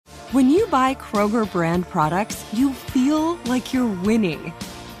When you buy Kroger brand products, you feel like you're winning.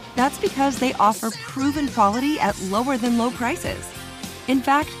 That's because they offer proven quality at lower than low prices. In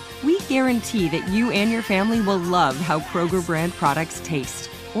fact, we guarantee that you and your family will love how Kroger brand products taste,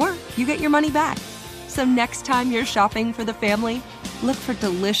 or you get your money back. So next time you're shopping for the family, look for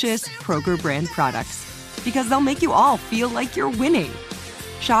delicious Kroger brand products, because they'll make you all feel like you're winning.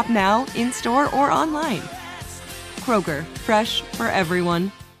 Shop now, in-store, or online. Kroger, fresh for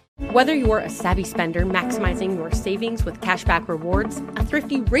everyone. Whether you're a savvy spender maximizing your savings with cashback rewards, a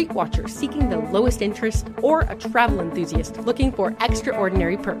thrifty rate watcher seeking the lowest interest, or a travel enthusiast looking for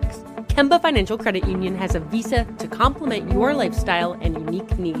extraordinary perks, Kemba Financial Credit Union has a visa to complement your lifestyle and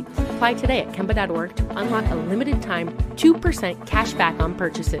unique needs. Apply today at Kemba.org to unlock a limited-time 2% cash back on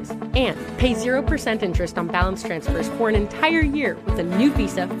purchases and pay 0% interest on balance transfers for an entire year with a new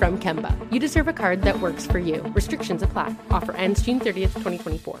visa from Kemba. You deserve a card that works for you. Restrictions apply. Offer ends June 30th,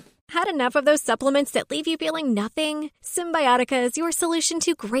 2024. Had enough of those supplements that leave you feeling nothing? Symbiotica is your solution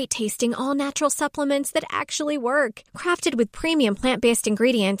to great-tasting, all-natural supplements that actually work. Crafted with premium plant-based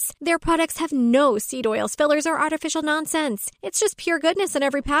ingredients, their products have no seed oils, fillers, or artificial nonsense. It's just pure goodness in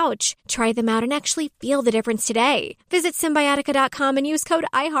every pouch. Try them out and actually feel the difference today. Visit Symbiotica.com and use code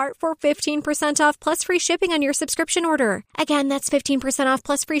IHEART for 15% off plus free shipping on your subscription order. Again, that's 15% off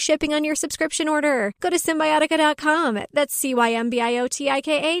plus free shipping on your subscription order. Go to Symbiotica.com. That's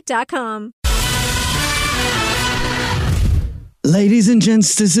CYMBIOTIKA.com. Ladies and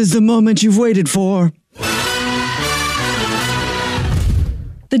gents, this is the moment you've waited for.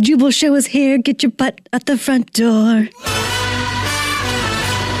 The Jubal Show is here. Get your butt at the front door.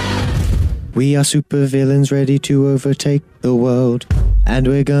 We are supervillains ready to overtake the world, and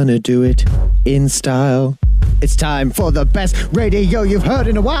we're gonna do it in style. It's time for the best radio you've heard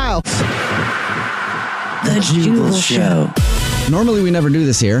in a while. The Jubal Show. Normally we never do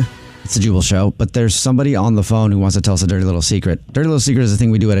this here. It's the Jubal Show, but there's somebody on the phone who wants to tell us a dirty little secret. Dirty little secret is a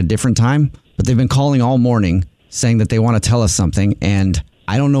thing we do at a different time, but they've been calling all morning saying that they want to tell us something, and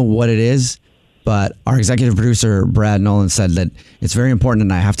I don't know what it is, but our executive producer, Brad Nolan, said that it's very important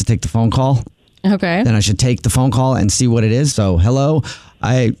and I have to take the phone call. Okay. Then I should take the phone call and see what it is. So, hello,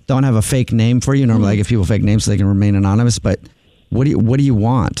 I don't have a fake name for you. Normally I give people fake names so they can remain anonymous, but what do you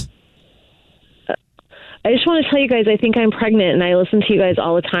want? I just want to tell you guys, I think I'm pregnant, and I listen to you guys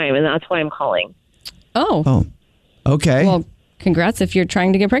all the time, and that's why I'm calling. Oh. Okay. Well, congrats if you're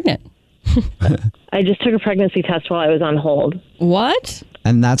trying to get pregnant. I just took a pregnancy test while I was on hold. What?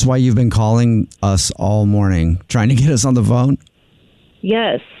 And that's why you've been calling us all morning, trying to get us on the phone?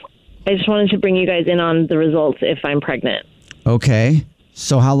 Yes. I just wanted to bring you guys in on the results if I'm pregnant. Okay.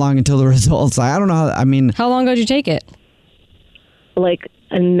 So how long until the results? I don't know. How long ago did you take it? Like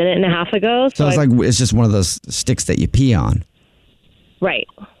a minute and a half ago. So it's just one of those sticks that you pee on. Right.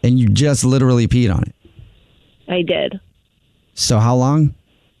 And you just literally peed on it. I did. So how long?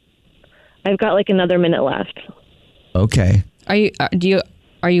 I've got like another minute left. Okay. Are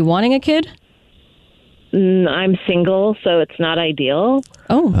you wanting a kid? I'm single, so it's not ideal.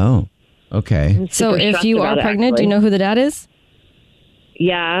 Oh. Okay. So if you are pregnant, do you know who the dad is?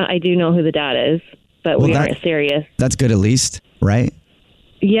 Yeah, I do know who the dad is, but we aren't serious. That's good at least, right?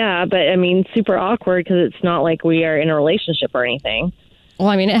 Yeah, but I mean, super awkward because it's not like we are in a relationship or anything. Well,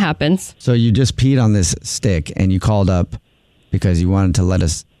 I mean, it happens. So you just peed on this stick and you called up because you wanted to let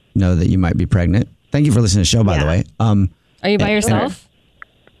us know that you might be pregnant. Thank you for listening to the show, by the way. Are you by yourself?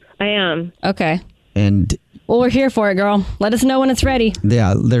 I am. Okay. And well, we're here for it, girl. Let us know when it's ready.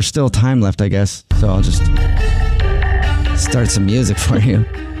 Yeah, there's still time left, I guess. So I'll just start some music for you.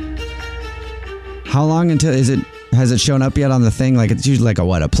 How long until has it shown up yet on the thing? Like it's usually like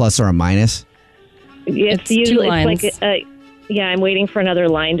a plus or a minus? It's usually it's like I'm waiting for another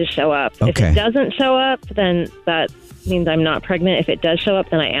line to show up. Okay. If it doesn't show up, then that means I'm not pregnant. If it does show up,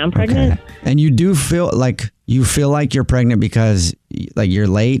 then I am pregnant. Okay. And you do feel like you're pregnant because like you're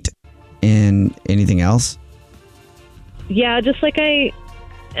late in anything else? Yeah, just like I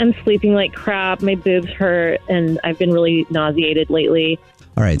am sleeping like crap. My boobs hurt, and I've been really nauseated lately.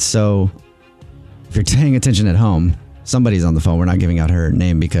 All right, so if you're paying attention at home, somebody's on the phone. We're not giving out her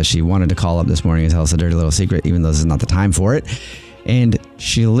name because she wanted to call up this morning and tell us a dirty little secret, even though this is not the time for it. And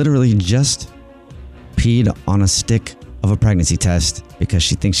she literally just peed on a stick of a pregnancy test because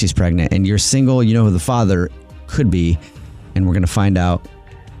she thinks she's pregnant. And you're single, you know who the father could be, and we're going to find out.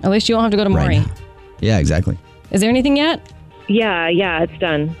 At least you won't have to go to Maury. Yeah, exactly. Is there anything yet? Yeah, it's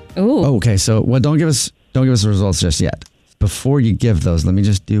done. Ooh. Oh, okay, so don't give us the results just yet. Before you give those, let me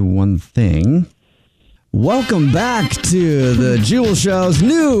just do one thing. Welcome back to the Jubal Show's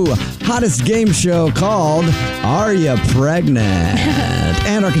new hottest game show called Are You Pregnant?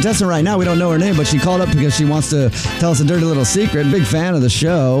 And our contestant right now, we don't know her name, but she called up because she wants to tell us a dirty little secret. Big fan of the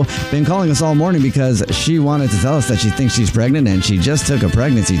show. Been calling us all morning because she wanted to tell us that she thinks she's pregnant, and she just took a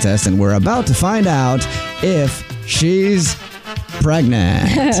pregnancy test, and we're about to find out if she's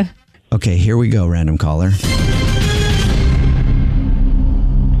pregnant. Okay, here we go, random caller.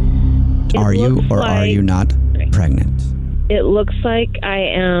 Are you or are you not pregnant? It looks like I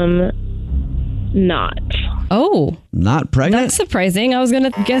am not. Oh. Not pregnant? That's surprising. I was going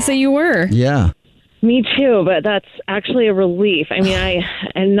to guess that you were. Yeah. Me too, but that's actually a relief. I mean,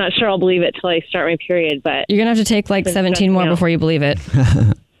 I'm not sure I'll believe it till I start my period, but... You're going to have to take like 17 more before you believe it.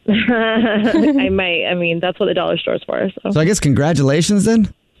 I might. I mean, that's what the dollar store's for. So I guess congratulations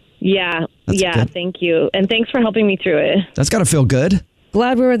then? Yeah. That's good. Thank you. And thanks for helping me through it. That's got to feel good.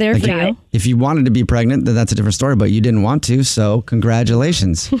 Glad we were there for you. If you wanted to be pregnant, then that's a different story, but you didn't want to, so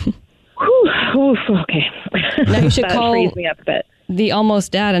congratulations. Whew, okay. Now you should that call frees me up a bit. the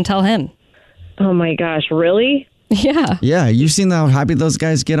almost dad and tell him. Oh my gosh, really? Yeah. Yeah, you've seen how happy those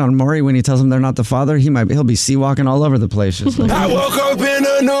guys get on Maury when he tells them they're not the father? He'll be sea walking all over the place. Just like, I woke up in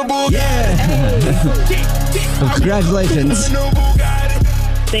a new Bugatti. Yeah. So congratulations.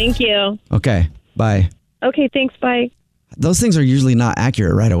 Thank you. Okay, bye. Okay, thanks, bye. Those things are usually not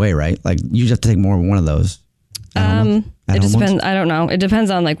accurate right away, right? Like you just have to take more than one of those. It just depends. I don't know. It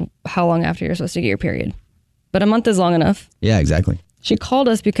depends on like how long after you're supposed to get your period. But a month is long enough. Yeah, exactly. She called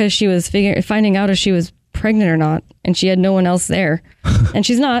us because she was finding out if she was pregnant or not, and she had no one else there, and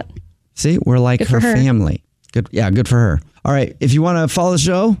she's not. See, we're like Good her for her. family. Good, yeah, good for her. All right, if you want to follow the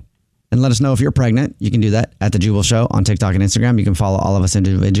show and let us know if you're pregnant, you can do that at the Jubal Show on TikTok and Instagram. You can follow all of us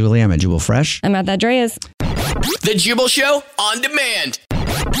individually. I'm at Jubal Fresh. I'm at that Dreas. The Jubal Show on demand.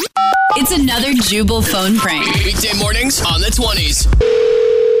 It's another Jubal phone prank. Weekday mornings on the 20s.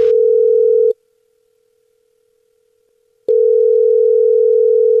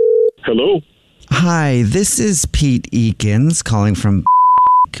 Hello. Hi, this is Pete Eakins calling from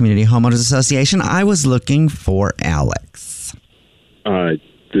Community Homeowners Association. I was looking for Alex.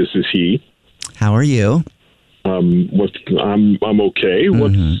 This is he. How are you? I'm okay.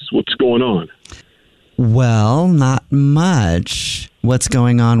 What's going on? Well, not much. What's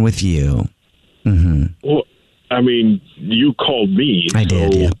going on with you? Mm-hmm. Well, I mean, you called me. I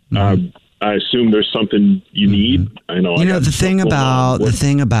did. Yeah. Mm-hmm. I assume there's something you need. I know. You know, the thing about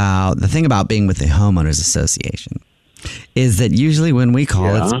being with the homeowners association is that usually when we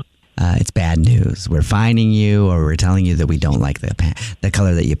call, it's bad news. We're fining you, or we're telling you that we don't like the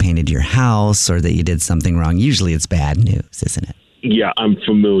color that you painted your house, or that you did something wrong. Usually, it's bad news, isn't it? Yeah, I'm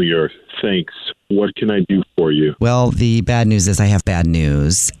familiar. Thanks. What can I do for you? Well, the bad news is I have bad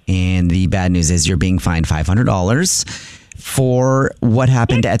news, and the bad news is you're being fined $500 for what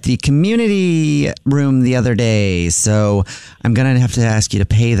happened at the community room the other day. So I'm going to have to ask you to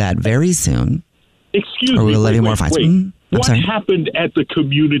pay that very soon. Excuse or me. we'll levy more fines. What happened at the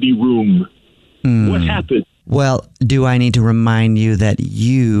community room? What happened? Well, do I need to remind you that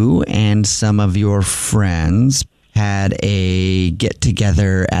you and some of your friends had a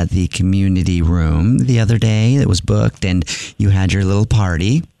get-together at the community room the other day that was booked, and you had your little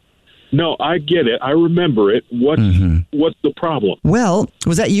party? No, I get it. I remember it. What's the problem? Well,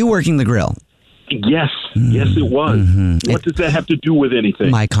 was that you working the grill? Yes. Yes, it was. What does that have to do with anything?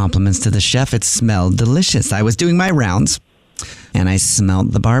 My compliments to the chef. It smelled delicious. I was doing my rounds, and I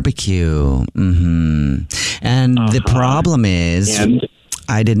smelled the barbecue. And the problem is...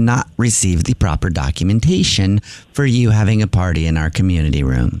 I did not receive the proper documentation for you having a party in our community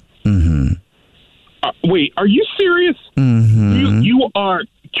room. Wait, are you serious? You are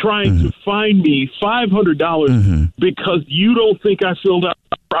trying to fine me $500 because you don't think I filled out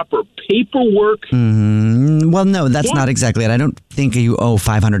the proper paperwork? Well, no, that's not exactly it. I don't think you owe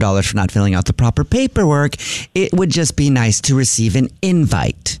 $500 for not filling out the proper paperwork. It would just be nice to receive an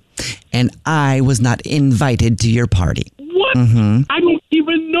invite. And I was not invited to your party. What? I don't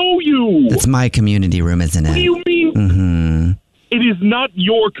even know you. It's my community room, isn't it? What do you mean? It is not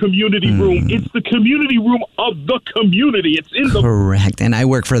your community room. It's the community room of the community. It's in the... Correct. And I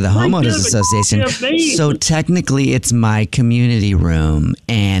work for the Homeowners Association. So technically, it's my community room.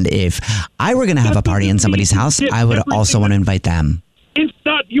 And if I were going to have a party in somebody's house, I would also want to invite them. It's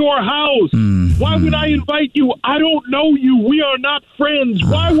not your house. Why would I invite you? I don't know you. We are not friends.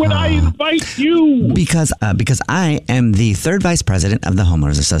 Why would I invite you? Because I am the third vice president of the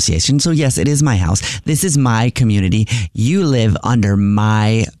Homeowners Association. So yes, it is my house. This is my community. You live under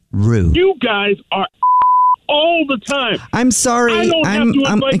my roof. You guys are all the time. I'm sorry. I don't have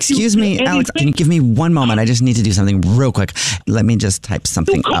to invite excuse you me, to Alex. anything. Can you give me one moment? I just need to do something real quick. Let me just type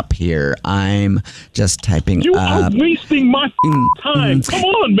something up here. I'm just typing You up. are wasting my time. Come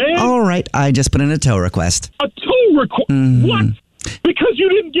on, man. All right. I just put in a tow request. A tow request? What? Because you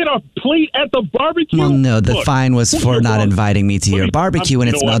didn't get a plate at the barbecue? Well, no, the Look, fine was for not inviting me to your barbecue, and you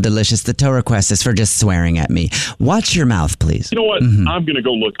it know smelled what? delicious. The tow request is for just swearing at me. Watch your mouth, please. You know what? I'm going to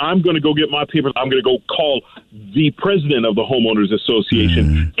go look. I'm going to go get my papers. I'm going to go call the president of the Homeowners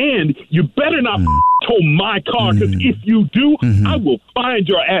Association. And you better not tow my car, because if you do, I will find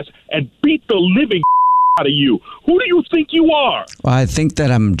your ass and beat the living out of you. Who do you think you are? Well, I think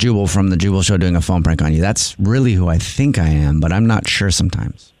that I'm Jubal from the Jubal Show doing a phone prank on you. That's really who I think I am, but I'm not sure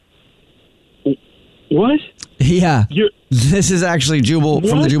sometimes. What? Yeah. This is actually Jubal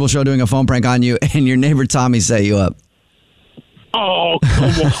from the Jubal Show doing a phone prank on you, and your neighbor Tommy set you up. Oh, come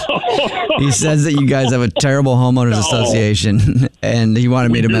on. He says that you guys have a terrible homeowners association, and he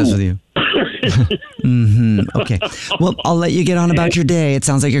wanted me to mess with you. Okay. Well, I'll let you get on about your day. It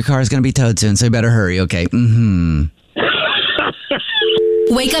sounds like your car is going to be towed soon, so you better hurry, okay?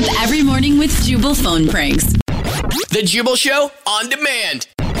 Wake up every morning with Jubal phone pranks. The Jubal Show on demand.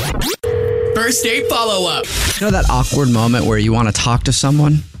 First date follow-up. You know that awkward moment where you want to talk to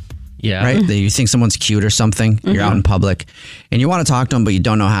someone? Yeah. Right? That you think someone's cute or something. You're out in public, and you want to talk to them, but you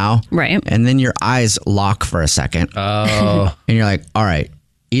don't know how. Right. And then your eyes lock for a second. Oh. And you're like, all right,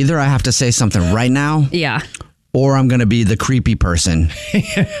 either I have to say something right now. Yeah. Or I'm going to be the creepy person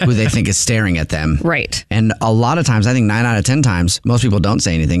who they think is staring at them. Right. And a lot of times, I think 9 out of 10 times, most people don't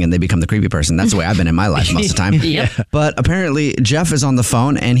say anything and they become the creepy person. That's the way I've been in my life most of the time. Yep. But apparently, Jeff is on the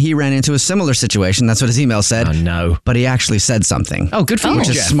phone and he ran into a similar situation. That's what his email said. Oh, no. But he actually said something. Oh, good for you, Which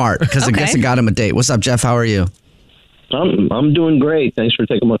is Jeff. smart, because I guess it got him a date. What's up, Jeff? How are you? I'm doing great. Thanks for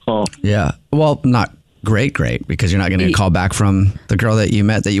taking my call. Yeah. Well, not great, because you're not going to get a call back from the girl that you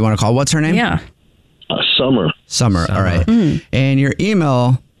met that you want to call. What's her name? Yeah. Summer. All right. And your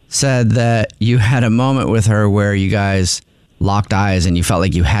email said that you had a moment with her where you guys locked eyes and you felt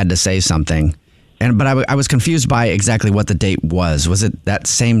like you had to say something. But I was confused by exactly what the date was. Was it that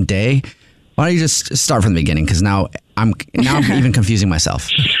same day? Why don't you just start from the beginning? Because now I'm even confusing myself.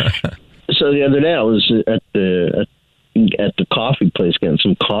 So the other day I was at the coffee place getting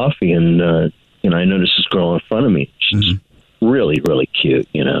some coffee, and I noticed this girl in front of me. She's really, really cute,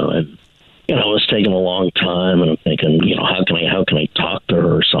 and it was taking a long time, and I'm thinking, how can I talk to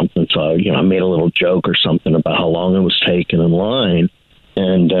her or something? So, I made a little joke or something about how long it was taking in line.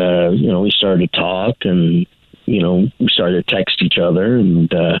 And, we started to talk, and, we started to text each other. And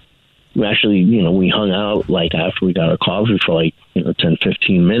we actually, we hung out, like, after we got our coffee for, 10,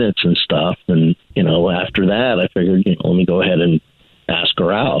 15 minutes and stuff. And, after that, I figured, let me go ahead and ask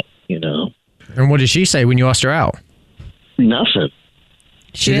her out, And what did she say when you asked her out? Nothing.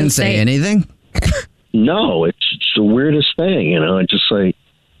 She didn't say anything? No, it's the weirdest thing, It's just like...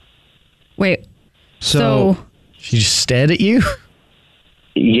 Wait. So she just stared at you?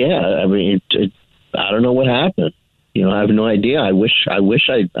 Yeah, I mean, I don't know what happened. I have no idea. I wish I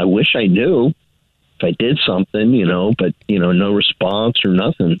knew if I did something, but no response or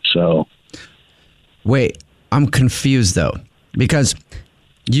nothing. So, wait, I'm confused though, because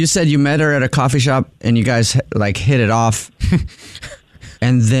you said you met her at a coffee shop and you guys hit it off,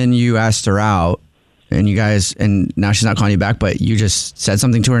 and then you asked her out, and now she's not calling you back, but you just said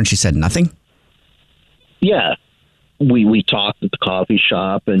something to her and she said nothing. Yeah. We talked at the coffee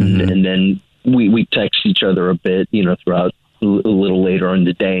shop, and then we text each other a bit, throughout a little later in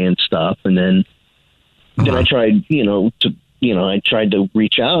the day and stuff. And then I tried, I tried to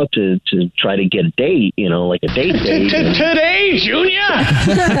reach out to try to get a date, like a date. Today,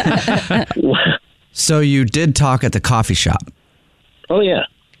 Junior! So you did talk at the coffee shop? Oh, yeah.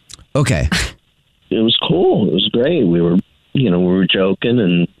 Okay. It was cool. It was great. We were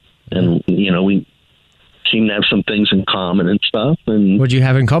joking, and we seemed to have some things in common and stuff. And what do you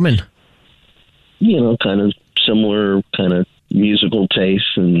have in common? Kind of similar kind of musical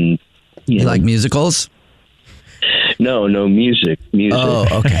tastes, and you like musicals? No, music. Oh,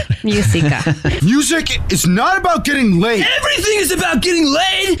 okay. Musica. Music is not about getting laid. Everything is about getting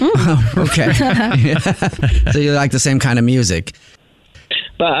laid. Oh, okay. So you like the same kind of music?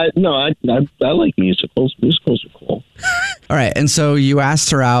 But I like musicals. Musicals are cool. All right, and so you asked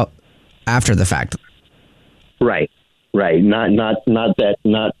her out after the fact. Right.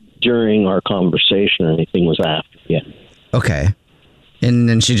 Not during our conversation or anything, was after. Yeah. Okay. And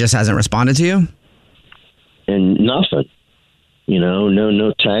then she just hasn't responded to you? And nothing.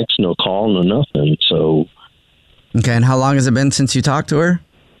 No text, no call, no nothing. So. Okay, and how long has it been since you talked to her?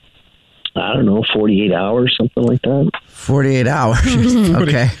 I don't know, 48 hours, something like that. 48 hours.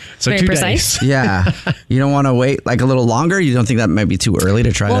 Okay. So Very 2 precise. days. Yeah. You don't want to wait like a little longer? You don't think that might be too early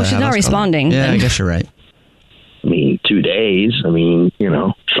to try to Well, she's have not us call? responding. Yeah, I guess you're right. I mean, 2 days. I mean,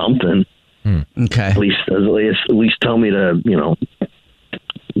 something. Okay. At least tell me to,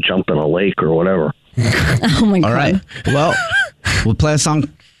 jump in a lake or whatever. Oh my God. All right. Well, we'll play a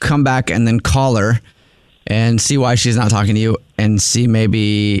song, come back, and then call her and see why she's not talking to you and see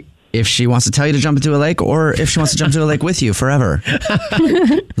maybe if she wants to tell you to jump into a lake or if she wants to jump into a lake with you forever.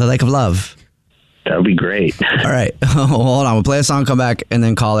 The lake of love. That would be great. All right. Hold on. We'll play a song, come back, and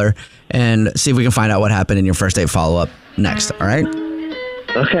then call her and see if we can find out what happened in your first date follow-up next. All right?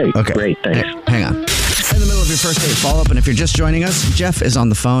 Okay. Great. Thanks. Hang on. In the middle of your first date follow-up, and if you're just joining us, Jeff is on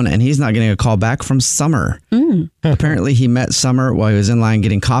the phone, and he's not getting a call back from Summer. Apparently, he met Summer while he was in line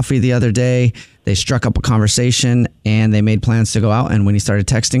getting coffee the other day. They struck up a conversation, and they made plans to go out, and when he started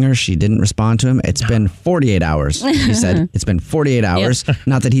texting her, she didn't respond to him. It's been 48 hours, he said. It's been 48 hours. Yep.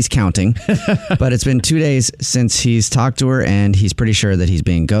 Not that he's counting, but it's been 2 days since he's talked to her, and he's pretty sure that he's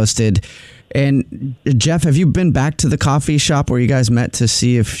being ghosted. And Jeff, have you been back to the coffee shop where you guys met to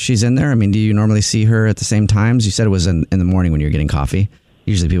see if she's in there? I mean, do you normally see her at the same times? You said it was in the morning when you're getting coffee.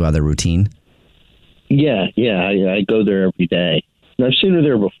 Usually people have their routine. Yeah. I go there every day. And I've seen her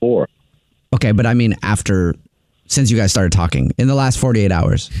there before. Okay, but I mean since you guys started talking, in the last 48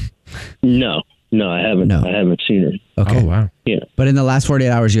 hours. No, I haven't. No. I haven't seen her. Okay. Oh, wow. Yeah. But in the last 48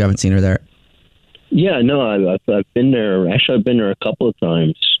 hours, you haven't seen her there? Yeah, no, I've been there. Actually, I've been there a couple of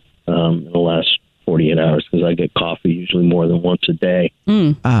times in the last 48 hours because I get coffee usually more than once a day.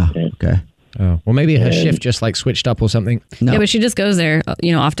 Okay. Oh, well, maybe her shift just like switched up or something. No. Yeah, but she just goes there,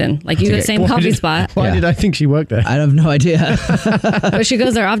 often. Like you go to the same coffee spot. Why did I think she worked there? I have no idea. But she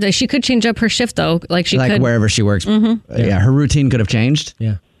goes there often. She could change up her shift though. Like she could wherever she works. Mm-hmm. Yeah, her routine could have changed.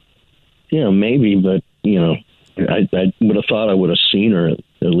 Yeah. Yeah, maybe, but I would have thought I would have seen her at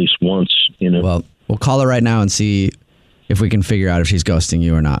least once. Well, we'll call her right now and see if we can figure out if she's ghosting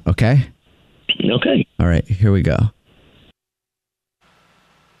you or not. Okay. Okay. All right. Here we go.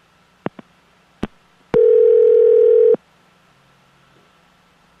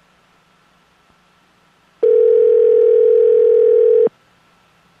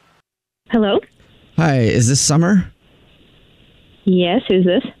 Hello? Hi, is this Summer? Yes, who's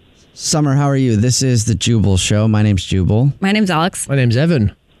this? Summer, how are you? This is the Jubal Show. My name's Jubal. My name's Alex. My name's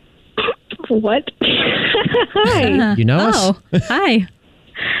Evan. What? Hi. You know us? Oh, hi.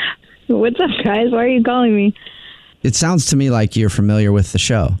 What's up, guys? Why are you calling me? It sounds to me like you're familiar with the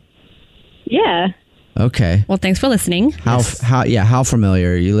show. Yeah. Okay. Well, thanks for listening. How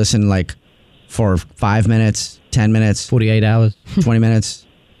familiar? You listen like for 5 minutes, 10 minutes, 48 hours, 20 minutes?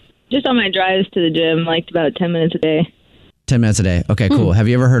 Just on my drives to the gym, like about 10 minutes a day. 10 minutes a day. Okay, cool. Have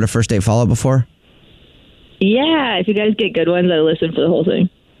you ever heard a first date follow-up before? Yeah, if you guys get good ones, I'll listen for the whole thing.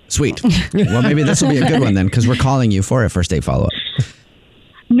 Sweet. Well, maybe this will be a good one then, because we're calling you for a first date follow-up.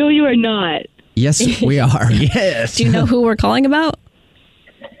 No, you are not. Yes, we are. Yes. Do you know who we're calling about?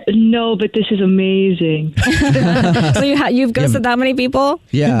 No, but this is amazing. So you've ghosted that many people?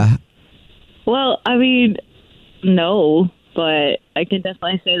 Yeah. Well, I mean, no, but I can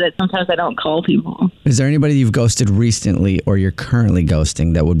definitely say that sometimes I don't call people. Is there anybody you've ghosted recently or you're currently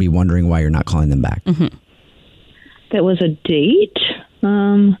ghosting that would be wondering why you're not calling them back? Mm-hmm. That was a date?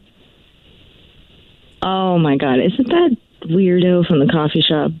 Oh my God, isn't that weirdo from the coffee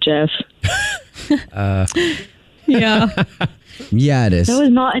shop, Jeff? Yeah. Yeah, it is. That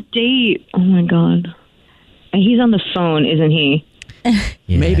was not a date. Oh my God. And he's on the phone, isn't he?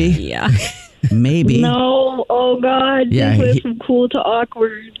 Yeah. Maybe. Yeah. Maybe. No. Oh God. Yeah, This went from cool to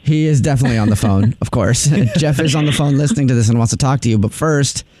awkward. He is definitely on the phone, of course. Jeff is on the phone listening to this and wants to talk to you. But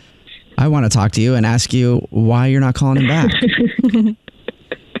first, I want to talk to you and ask you why you're not calling him back.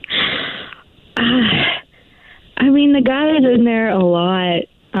 I mean, the guy is in there a lot.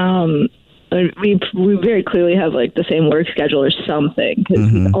 We very clearly have like the same work schedule or something because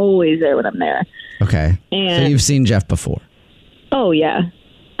he's always there when I'm there. Okay. And, so you've seen Jeff before? Oh, yeah.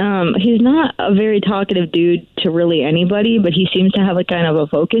 He's not a very talkative dude to really anybody, but he seems to have like kind of a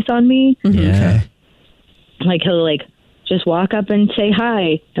focus on me. Yeah. Okay. Like he'll like just walk up and say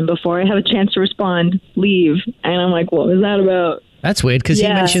hi, and before I have a chance to respond, leave. And I'm like, what was that about? That's weird because he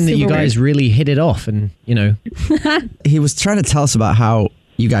mentioned that you guys really hit it off and, He was trying to tell us about how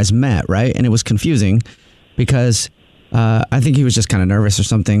you guys met, right? And it was confusing because I think he was just kind of nervous or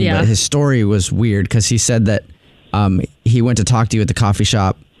something. Yeah. But his story was weird because he said that he went to talk to you at the coffee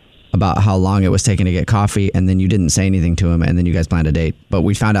shop about how long it was taking to get coffee, and then you didn't say anything to him, and then you guys planned a date. But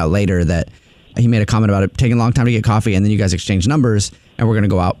we found out later that he made a comment about it taking a long time to get coffee, and then you guys exchanged numbers. and we're going to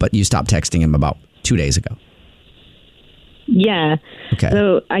go out, but you stopped texting him about 2 days ago. Yeah. Okay.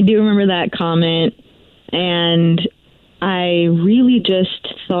 So I do remember that comment, and I really just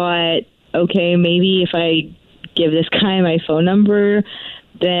thought, okay, maybe if I give this guy my phone number,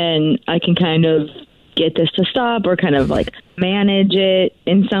 then I can kind of get this to stop or kind of like manage it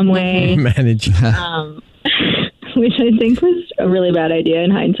in some way. Manage. Which I think was a really bad idea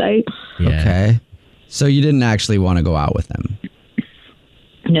in hindsight. Yeah. Okay. So you didn't actually want to go out with him?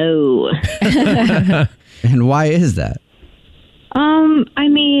 No. And why is that? I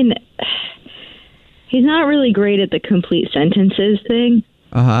mean, he's not really great at the complete sentences thing.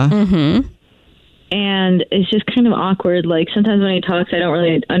 Uh-huh. Mm-hmm. And it's just kind of awkward. Like, sometimes when he talks, I don't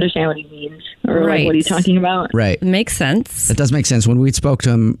really understand what he means or like what he's talking about. Right. Makes sense. It does make sense. When we spoke to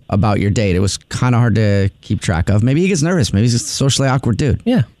him about your date, it was kind of hard to keep track of. Maybe he gets nervous. Maybe he's just a socially awkward dude.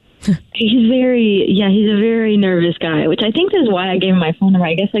 Yeah. He's a very nervous guy, which I think is why I gave him my phone number.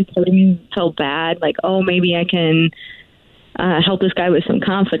 I guess like part of me felt bad. Like, oh, maybe I can help this guy with some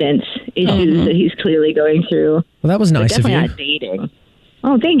confidence issues that he's clearly going through. Well, that was nice of you. Definitely not dating.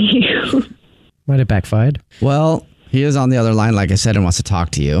 Oh, thank you. Might have backfired. Well, he is on the other line, like I said, and wants to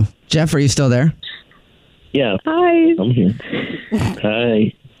talk to you. Jeff, are you still there? Yeah. Hi. I'm here.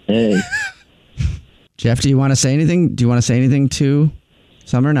 Hi. Hey. Jeff, do you want to say anything? Do you want to say anything to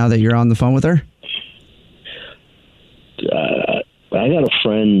Summer now that you're on the phone with her? I got a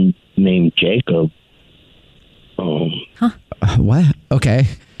friend named Jacob. What? Okay.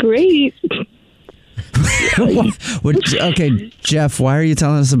 Great. Okay, Jeff, why are you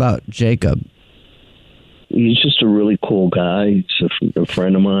telling us about Jacob? He's just a really cool guy. He's a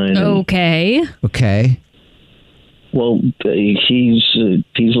friend of mine. Okay. Okay. Well,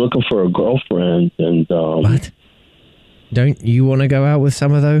 he's looking for a girlfriend, and what? Don't you want to go out with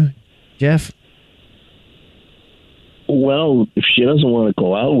Summer though, Jeff? Well, if she doesn't want to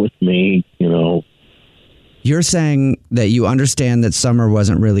go out with me, You're saying that you understand that Summer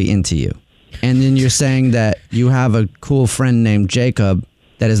wasn't really into you. And then you're saying that you have a cool friend named Jacob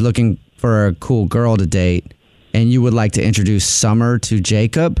that is looking for a cool girl to date, and you would like to introduce Summer to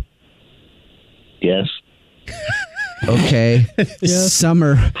Jacob? Yes. Okay. Yes.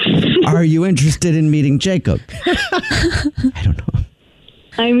 Summer, are you interested in meeting Jacob? I don't know.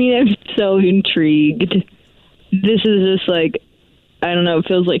 I mean, I'm so intrigued. This is just like, I don't know, it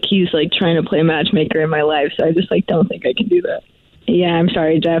feels like he's like trying to play matchmaker in my life, so I just like don't think I can do that. Yeah, I'm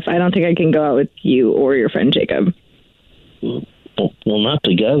sorry, Jeff. I don't think I can go out with you or your friend Jacob. Well, not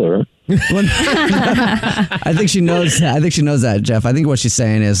together. I think she knows that. I think she knows that, Jeff. I think what she's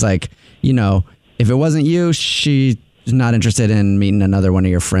saying is like, if it wasn't you, she's not interested in meeting another one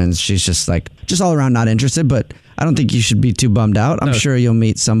of your friends. She's just like, just all around not interested, but I don't think you should be too bummed out. I'm sure you'll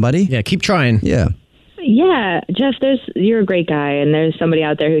meet somebody. Yeah, keep trying. Yeah. Yeah, Jeff, you're a great guy, and there's somebody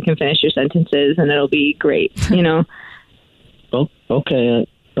out there who can finish your sentences, and it'll be great, Oh, okay.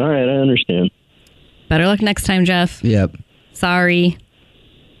 All right, I understand. Better luck next time, Jeff. Yep. Sorry.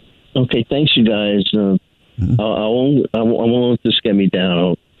 Okay, thanks, you guys. I won't let this get me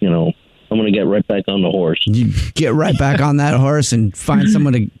down. I'm going to get right back on the horse. You get right back on that horse and find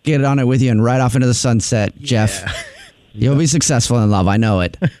someone to get on it with you and ride off into the sunset, Jeff. Yeah. You'll be successful in love. I know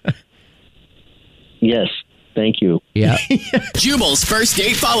it. Yes. Thank you. Yeah. Jubal's first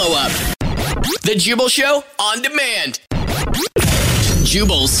date follow-up. The Jubal Show on demand.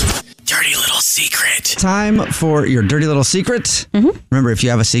 Jubal's dirty little secret. Time for your dirty little secret. Mm-hmm. Remember, if you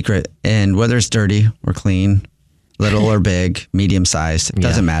have a secret, and whether it's dirty or clean, little or big, medium sized, it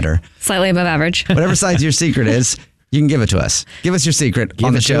doesn't matter. Slightly above average. Whatever size your secret is, you can give it to us. Give us your secret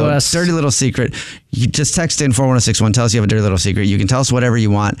on the show. Dirty little secret. You just text in 41061. Tell us you have a dirty little secret. You can tell us whatever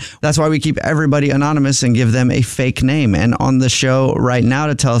you want. That's why we keep everybody anonymous and give them a fake name. And on the show right now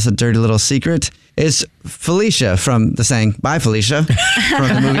to tell us a dirty little secret is Felicia from the saying Bye Felicia from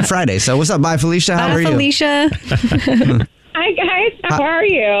the movie Friday. So what's up, Bye Felicia? How are you? Felicia. Hi guys, how are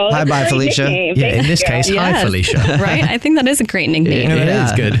you? Hi, Bye Felicia. Yeah, in this case, hi Felicia. Right? I think that is a great nickname. Yeah, it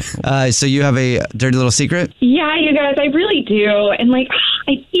is good. So you have a dirty little secret? Yeah, you guys, I really do. And I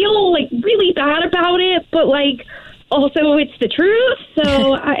feel really bad about it, but also it's the truth.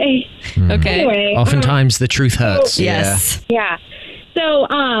 So Okay. Anyway, oftentimes the truth hurts. Yes. Yeah. So,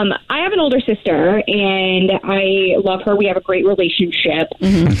 I have an older sister, and I love her. We have a great relationship.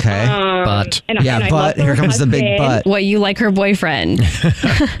 Mm-hmm. Okay. But. But here comes the big but. What, you like her boyfriend?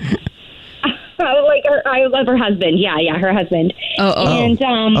 I love her husband. Yeah, her husband. Oh. And,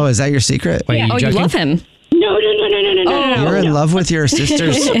 is that your secret? Wait, you love him? No. You're in love with your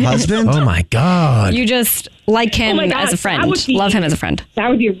sister's husband? Oh my God. You just like him as a friend. Love him as a friend. That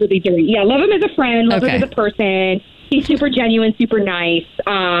would be really dirty. Yeah, love him as a friend. Love him as a person. He's super genuine, super nice.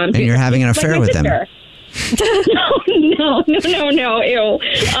 And you're having an affair with him. No. Ew.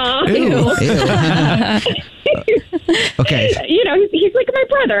 Okay. He's like my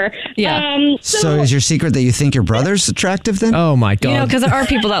brother. Yeah. So is your secret that you think your brother's attractive then? Oh my God. Because there are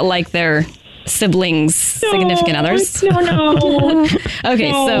people that like their siblings, significant others. No.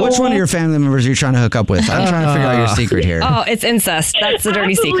 Okay, so which one of your family members are you trying to hook up with? I'm trying to figure out your secret here. Oh, it's incest. That's the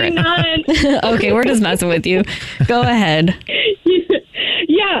dirty secret. Not. Okay, we're just messing with you. Go ahead.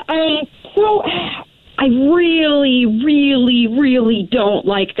 Yeah. So I really, really, really don't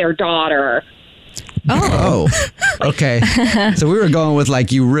like their daughter. Oh. Okay. So we were going with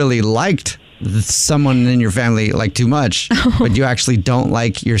like you really liked someone in your family like too much, but you actually don't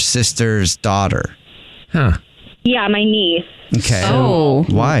like your sister's daughter. Huh. Yeah, my niece. Okay. Oh.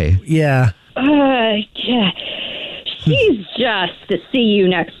 Why? Yeah. Yeah. She's just to see you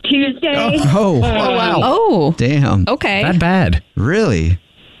next Tuesday. Oh, wow. Oh. Damn. Okay. That bad. Really?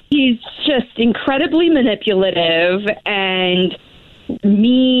 He's just incredibly manipulative and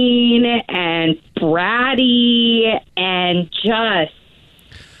mean and bratty and just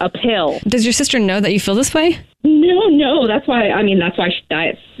a pill. Does your sister know that you feel this way? No. That's why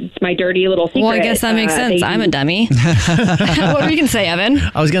it's my dirty little secret. Well, I guess that makes sense. I'm a dummy. What were you going to say, Evan?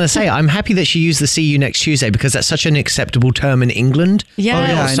 I was going to say, I'm happy that she used the see you next Tuesday because that's such an acceptable term in England. Yeah. Oh,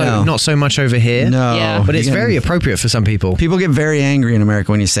 yeah, I know. Not so much over here. No. Yeah. But it's very appropriate for some people. People get very angry in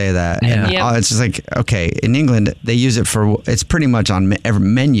America when you say that. Yeah. And, Yep. it's just like, okay, in England, they use it it's pretty much on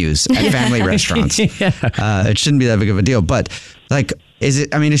menus at family restaurants. It shouldn't be that big of a deal. But like, is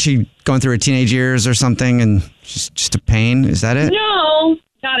she going through her teenage years or something and she's just a pain? Is that it? No,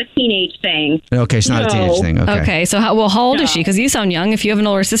 not a teenage thing. Okay, it's not a teenage thing. Okay. So how old is she? Because you sound young if you have an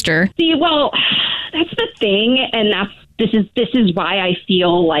older sister. See, well, that's the thing, and this is why I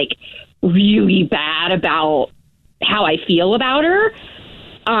feel like really bad about how I feel about her.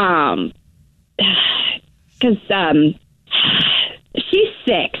 Because she's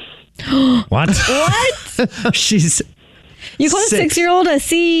 6. What? She's... You call a 6-year-old a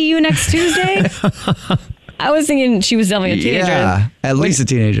see you next Tuesday? I was thinking she was definitely a teenager. Yeah, at least a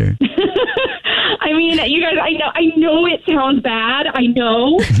teenager. I mean, you guys, I know it sounds bad. I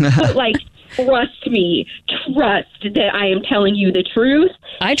know, but like, trust me. Trust that I am telling you the truth.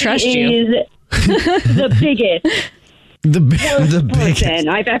 I trust she you. Is the biggest. The biggest person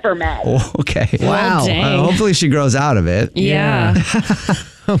I've ever met. Oh, okay. Wow. Hopefully she grows out of it. Yeah.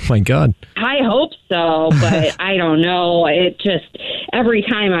 Oh my God. I hope so, but I don't know. It just, every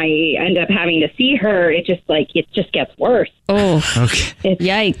time I end up having to see her, it just gets worse. Oh, okay.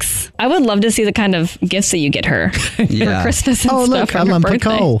 Yikes. I would love to see the kind of gifts that you get her for Christmas and stuff. Oh, look, a lump of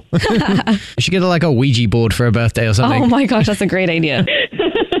coal. You should get her like a Ouija board for her birthday or something. Oh my gosh, that's a great idea.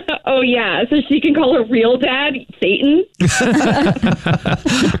 Oh, yeah. So she can call her real dad Satan.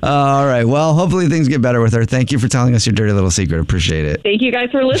 All right. Well, hopefully things get better with her. Thank you for telling us your dirty little secret. Appreciate it. Thank you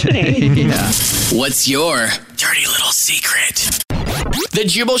guys for listening. Yeah. What's your dirty little secret? The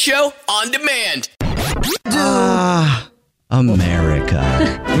Jubal Show on demand. America.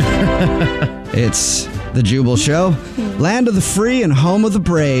 It's the Jubal Show, land of the free and home of the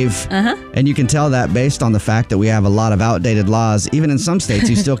brave. And you can tell that based on the fact that we have a lot of outdated laws. Even in some states,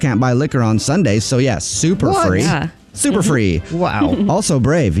 you still can't buy liquor on Sundays. So yeah, super free. Yeah. Super free. Wow. Also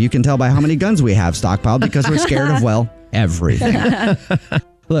brave. You can tell by how many guns we have stockpiled because we're scared of, well, everything.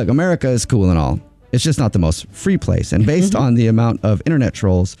 Look, America is cool and all. It's just not the most free place. And based on the amount of internet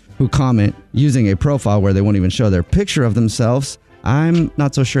trolls who comment using a profile where they won't even show their picture of themselves, I'm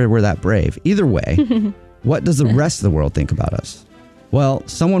not so sure we're that brave. Either way, what does the rest of the world think about us? Well,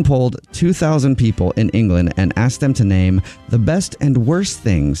 someone polled 2,000 people in England and asked them to name the best and worst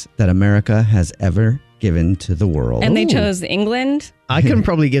things that America has ever given to the world. And they chose England? I can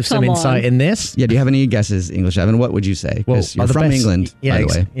probably give some insight in this. Yeah, do you have any guesses, English Evan? What would you say? Because you're from England, by the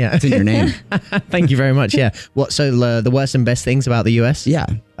way. Yeah. It's in your name. Thank you very much. Yeah. So the worst and best things about the US? Yeah.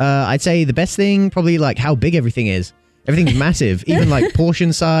 I'd say the best thing, probably like how big everything is. Everything's massive, even like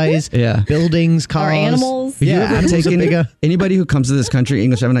portion size, buildings, cars. Or animals. Animals are bigger. Anybody who comes to this country,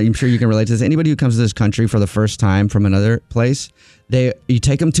 English Evan, I'm sure you can relate to this. Anybody who comes to this country for the first time from another place, you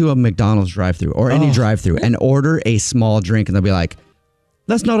take them to a McDonald's drive-thru or any drive-thru and order a small drink, and they'll be like,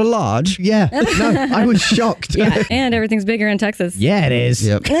 "That's not a large." Yeah. No, I was shocked. Yeah, and everything's bigger in Texas. Yeah, it is.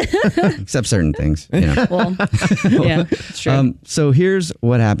 Yep. Except certain things. You know. Well, yeah, it's true. So here's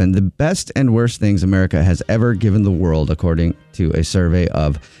what happened. The best and worst things America has ever given the world, according to a survey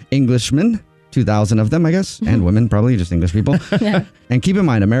of Englishmen, 2,000 of them, I guess, and women, probably just English people. Yeah. And keep in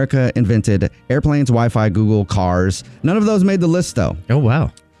mind, America invented airplanes, Wi-Fi, Google, cars. None of those made the list, though. Oh,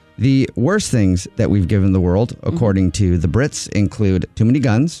 wow. The worst things that we've given the world, according to the Brits, include too many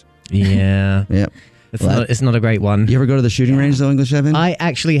guns. Yeah. Yep. It's not a great one. You ever go to the shooting range though, English Evan? I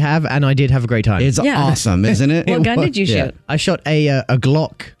actually have, and I did have a great time. It's awesome, isn't it? What gun did you shoot? I shot a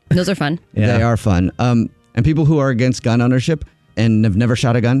Glock. Those are fun. Yeah. They are fun. And people who are against gun ownership and have never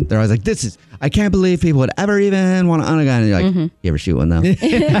shot a gun, they're always like, I can't believe people would ever even want to own a gun. And you're like, you ever shoot one though?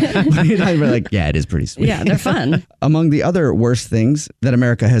 We're like, yeah, it is pretty sweet. Yeah, they're fun. Among the other worst things that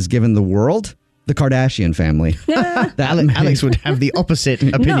America has given the world, the Kardashian family. Alex would have the opposite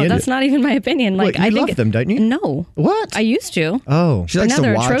opinion. No, that's not even my opinion. Like, Wait, you love them, don't you? No. What? I used to. Oh. She likes now to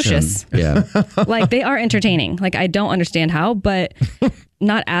they're watch atrocious. them. Yeah. Like, they are entertaining. Like, I don't understand how, but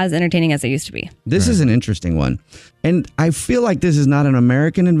not as entertaining as they used to be. This is an interesting one. And I feel like this is not an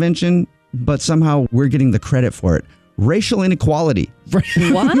American invention, but somehow we're getting the credit for it. Racial inequality. What?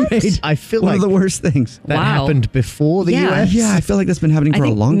 I feel one like of the worst things. that happened before the US. Yeah, I feel like that's been happening for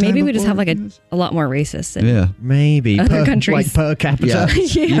a long time. Maybe we just before. have like a lot more racists. In Maybe. other countries. Like per capita.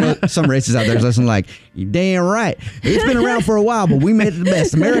 Yeah. You know, some races out there listen like, you damn right. It's been around for a while, but we made it the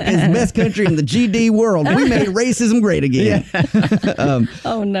best. America is the best country in the GD world. We made racism great again.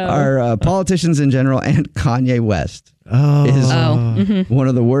 Oh, no. Our politicians in general and Kanye West is one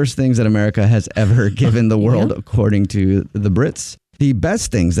of the worst things that America has ever given the world, according to the Brits. The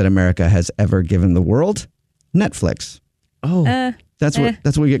best things that America has ever given the world, Netflix. Oh. That's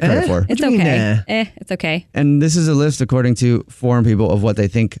what we get credit for. It's okay. It's okay. And this is a list, according to foreign people, of what they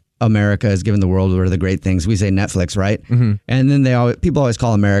think America has given the world. What are the great things? We say Netflix, right? Mm-hmm. And then people always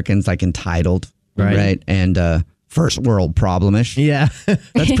call Americans like entitled, right? And first world problemish. Yeah.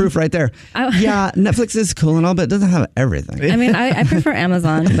 That's proof right there. Yeah, Netflix is cool and all, but it doesn't have everything. I mean, I prefer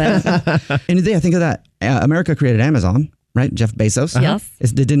Amazon, but And the day I think of that, America created Amazon, right? Jeff Bezos. Yes.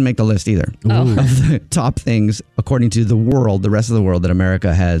 It didn't make the list either. Oh. Of the top things, according to the world, the rest of the world, that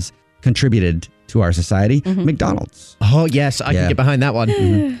America has contributed to our society, McDonald's. Oh, yes. I can get behind that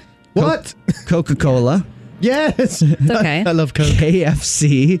one. What? Coca-Cola. Yes. It's okay. I love Coke.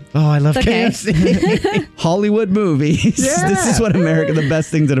 KFC. Oh, I love It's okay. KFC. Hollywood movies. Yeah. This is what the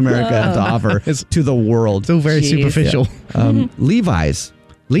best things that America have to offer to the world. It's all very superficial. Yeah. Levi's.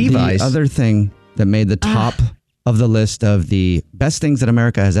 Levi's. The other thing that made the top of the list of the best things that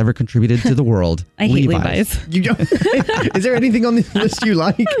America has ever contributed to the world. I hate Levi's. You don't, is there anything on this list you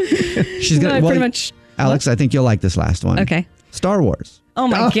like? She's gonna pretty much. Alex, I think you'll like this last one. Okay. Star Wars. Oh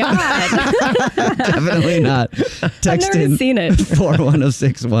my God. Definitely not. Text I've never in seen it.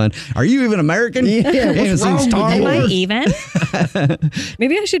 41061. Are you even American? Yeah, You haven't what's seen wrong Star with you? Am I Wars? even?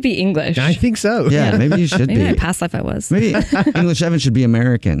 Maybe I should be English. I think so. Yeah, maybe you should Maybe in be. my past life I was. Maybe English Evan should be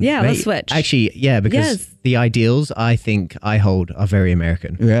American. Yeah, let's Wait, switch. Actually, yeah, because Yes. the ideals I think I hold are very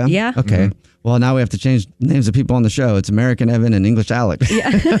American. Yeah? Yeah. Okay. Well, now we have to change names of people on the show. It's American Evan and English Alex.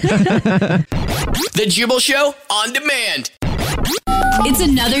 The Jubal Show on demand. It's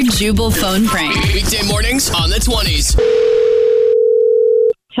another Jubal phone prank. Weekday mornings on the 20s.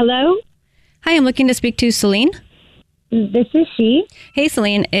 Hello? Hi, I'm looking to speak to Celine. This is she. Hey,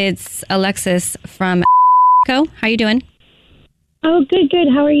 Celine. It's Alexis from Co. How you doing? Oh, good.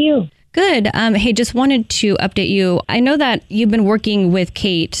 How are you? Good. Hey, just wanted to update you. I know that you've been working with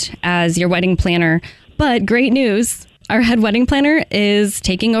Kate as your wedding planner, but great news. Our head wedding planner is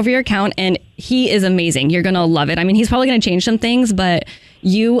taking over your account, and he is amazing. You're going to love it. I mean, he's probably going to change some things, but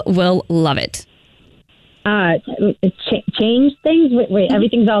you will love it. Change things? Wait,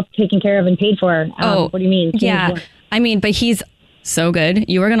 everything's all taken care of and paid for. What do you mean? Change Yeah. what? I mean, but he's so good.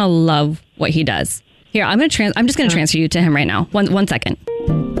 You are going to love what he does. Here, I'm just going to transfer you to him right now. One second.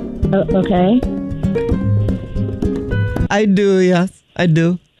 Okay. I do, yes. I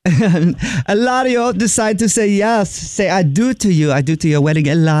do. Eladio decide to say yes. Say I do to you. I do to your wedding.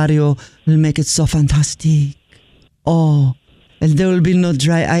 Eladio will make it so fantastic. Oh, and there will be no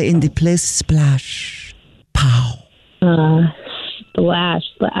dry eye in the place. Splash. Pow. Splash.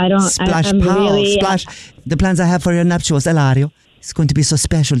 I don't. Splash. I'm Pow. really, Splash. The plans I have for your nuptials, Eladio. It's going to be so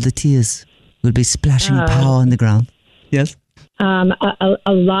special. The tears will be splashing pow on the ground. Yes.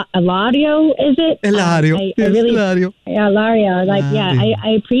 Eladio, is it? Eladio. Eladio. Yeah, Eladio. I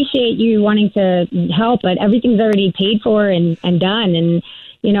appreciate you wanting to help, but everything's already paid for and done. And,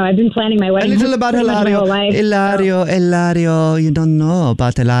 you know, I've been planning my wedding. A little about pretty much my whole life, Eladio. You don't know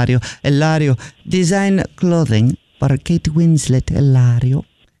about Eladio. Eladio, design clothing for Kate Winslet, Eladio.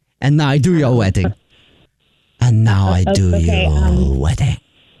 And now I do your wedding. And now I do your wedding.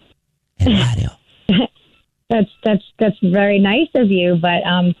 Eladio. That's very nice of you, but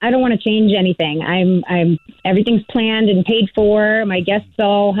I don't want to change anything. I'm everything's planned and paid for. My guests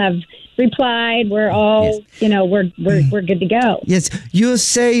all have replied. We're all, we're good to go. Yes, you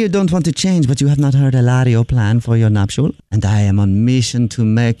say you don't want to change, but you have not heard Eladio plan for your nuptial, and I am on mission to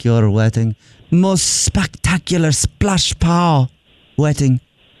make your wedding most spectacular splash pow wedding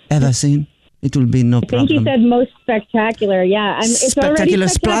ever seen. It will be no problem. I think you said most spectacular. Yeah, it's spectacular already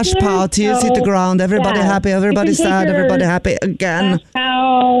splash pow. Tears hit the ground. Everybody happy. Everybody sad. Everybody happy again. Splash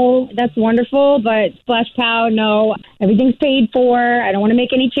pow. That's wonderful, but splash pow. No, everything's paid for. I don't want to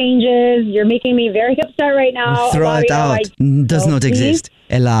make any changes. You're making me very upset right now. Throw it out. Does not exist.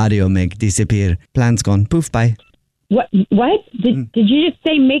 Eladio make disappear. Plan's gone. Poof. Bye. What? Did you just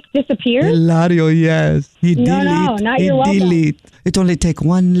say make disappear? Eladio, yes. He No, not your welcome. delete. It only take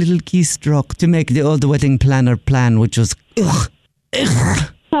one little keystroke to make the old wedding planner plan, which was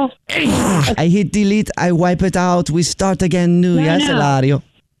I hit delete, I wipe it out, we start again new. Yes, Eladio?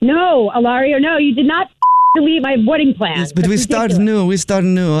 No, Eladio, no, you did not delete my wedding plan. Yes, but we start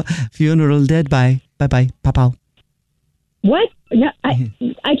new. Funeral dead, bye. Bye-bye, pow. What? No, I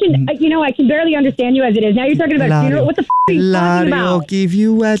can barely understand you as it is. Now you're talking about funeral. What the are you talking about? Give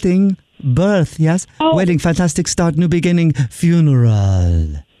you wedding, birth, yes? Oh. Wedding, fantastic start, new beginning,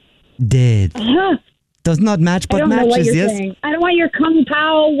 funeral, dead. Does not match, but I don't know what matches, you're yes? saying. I don't want your kung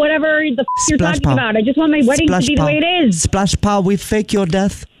pao, whatever the you're talking about. I just want my wedding to be the way it is. Splash pow, we fake your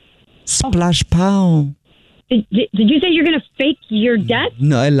death. Splash pow. Did you say you're going to fake your death?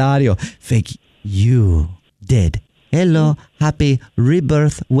 No, Eladio, fake you dead. Hello, happy,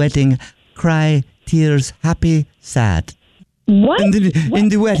 rebirth, wedding, cry, tears, happy, sad. What? In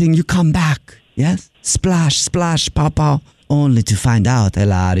the wedding, you come back, yes? Splash, splash, pow, only to find out,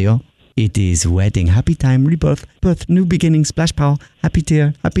 Eladio, it is wedding, happy time, rebirth, birth, new beginning, splash, pow, happy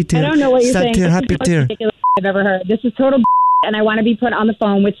tear, I don't know what you're sad saying. tear, This happy is the tear. most ridiculous I've ever heard. This is total and I want to be put on the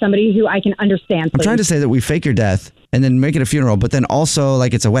phone with somebody who I can understand. I'm trying to say that we fake your death and then make it a funeral, but then also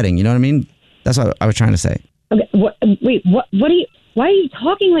like it's a wedding, you know what I mean? That's what I was trying to say. Okay, why are you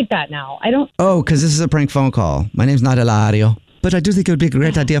talking like that now? I don't. Oh, because this is a prank phone call. My name's not Eladio, but I do think it would be a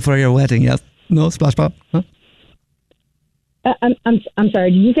great idea for your wedding. Yes? No, splash pop? Huh? I'm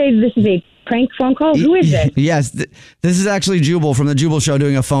sorry. Did you say this is a prank phone call? Who is this? Yes, this is actually Jubal from the Jubal Show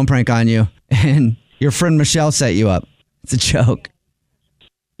doing a phone prank on you, and your friend Michelle set you up. It's a joke.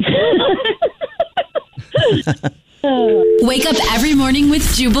 Wake up every morning with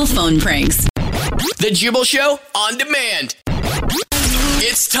Jubal phone pranks. The Jubal Show on demand.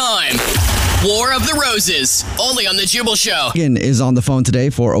 It's time. War of the Roses. Only on The Jubal Show. Megan is on the phone today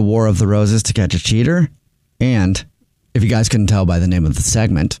for a War of the Roses to catch a cheater. And if you guys couldn't tell by the name of the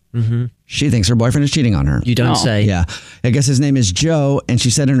segment, she thinks her boyfriend is cheating on her. You don't say. Yeah. I guess his name is Joe, and she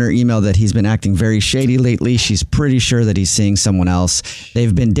said in her email that he's been acting very shady lately. She's pretty sure that he's seeing someone else.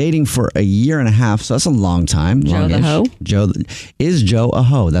 They've been dating for a year and a half, so that's a long time. Joe the hoe? Is Joe a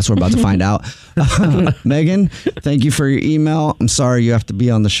hoe? That's what we're about to find out. Megan, thank you for your email. I'm sorry you have to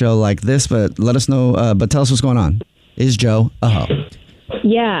be on the show like this, but let us know, but tell us what's going on. Is Joe a hoe?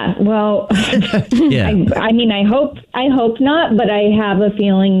 Yeah, well, Yeah. I mean, I hope not, but I have a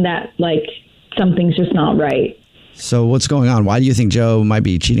feeling that like something's just not right. So what's going on? Why do you think Joe might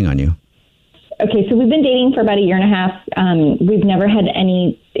be cheating on you? Okay, so we've been dating for about a year and a half. We've never had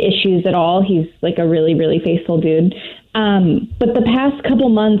any issues at all. He's like a really, really faithful dude. But the past couple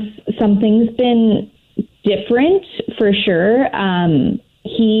months, something's been different for sure.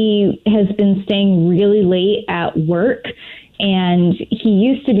 He has been staying really late at work. And he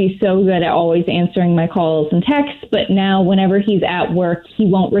used to be so good at always answering my calls and texts, but now whenever he's at work, he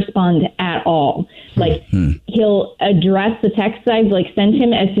won't respond at all. Like he'll address the text I've like sent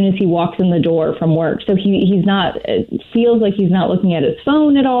him as soon as he walks in the door from work. So he's not, it feels like he's not looking at his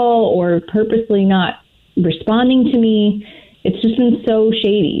phone at all or purposely not responding to me. It's just been so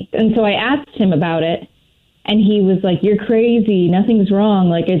shady. And so I asked him about it and he was like, "You're crazy. Nothing's wrong.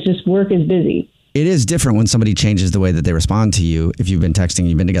 Like it's just work is busy." It is different when somebody changes the way that they respond to you. If you've been texting,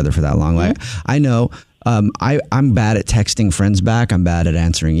 you've been together for that long. Like I know I'm bad at texting friends back. I'm bad at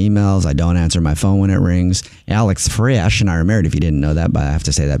answering emails. I don't answer my phone when it rings. Alex Fresh and I are married, if you didn't know that, but I have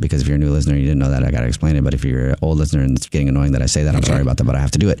to say that because if you're a new listener, you didn't know that, I got to explain it. But if you're an old listener and it's getting annoying that I say that, I'm sorry about that, but I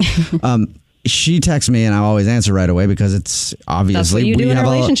have to do it. She texts me and I always answer right away because it's obviously That's what you do in a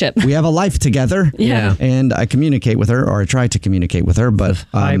relationship. We have a life together. Yeah. And I communicate with her, or I try to communicate with her, but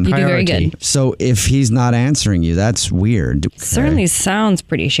High You do very priority. good. so if he's not answering you, that's weird. Certainly sounds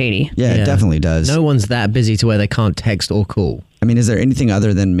pretty shady. Yeah, it definitely does. No one's that busy to where they can't text or call. I mean, is there anything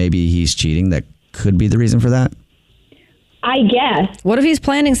other than maybe he's cheating that could be the reason for that? I guess. What if he's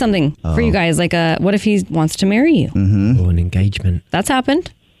planning something for you guys? Like, what if he wants to marry you? Oh, an engagement. That's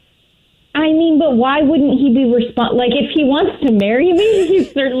happened. I mean, but why wouldn't he be like, if he wants to marry me,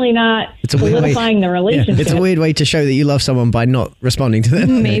 he's certainly not solidifying the relationship. It's a weird way to show that you love someone by not responding to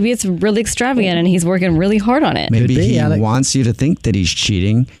them. Maybe it's really extravagant and he's working really hard on it. Maybe he wants you to think that he's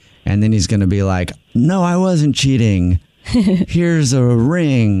cheating, and then he's going to be like, no, I wasn't cheating. Here's a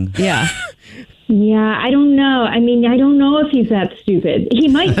ring. Yeah. Yeah, I don't know. I mean, I don't know if he's that stupid. He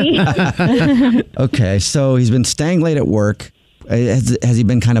might be. Okay, so he's been staying late at work. Has he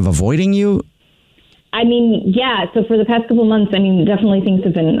been kind of avoiding you? I mean, yeah. So for the past couple months, I mean, definitely things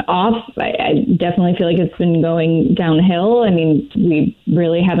have been off. I definitely feel like it's been going downhill. I mean, we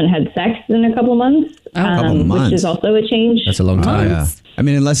really haven't had sex in a couple months, which is also a change. That's a long time. Yeah. I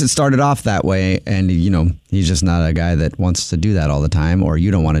mean, unless it started off that way and, he's just not a guy that wants to do that all the time, or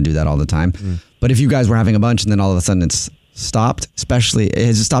you don't want to do that all the time. But if you guys were having a bunch and then all of a sudden it's stopped, especially,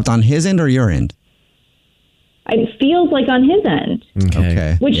 has it stopped on his end or your end? It feels like on his end.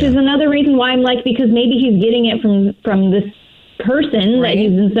 Okay. Which is another reason why I'm like, because maybe he's getting it from this person that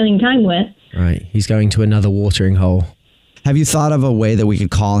he's been spending time with. Right. He's going to another watering hole. Have you thought of a way that we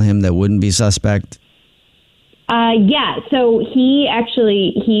could call him that wouldn't be suspect? Yeah. So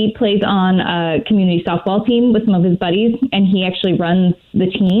he plays on a community softball team with some of his buddies, and he actually runs the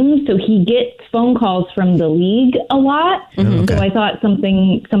team. So he gets phone calls from the league a lot. So I thought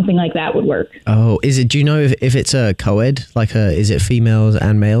something like that would work. Oh, do you know if it's a co-ed? Is it females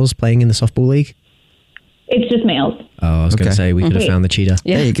and males playing in the softball league? It's just males. Oh, I was going to say we could have found the cheater.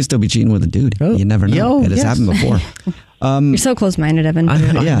 Yeah, you could still be cheating with a dude. You never know. It has happened before. You're so close-minded, Evan.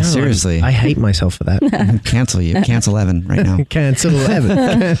 I know. Seriously. I hate myself for that. Cancel you. Cancel Evan right now. Cancel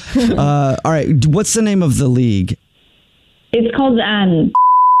Evan. All right. What's the name of the league? It's called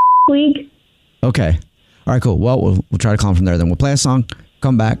League. Okay. All right, cool. Well, we'll try to call him from there. Then we'll play a song,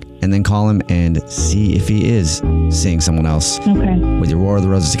 come back, and then call him and see if he is seeing someone else. Okay. With your War of the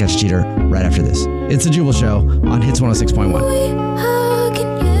Roses to Catch a Cheater right after this. It's the Jubal Show on Hits 106.1.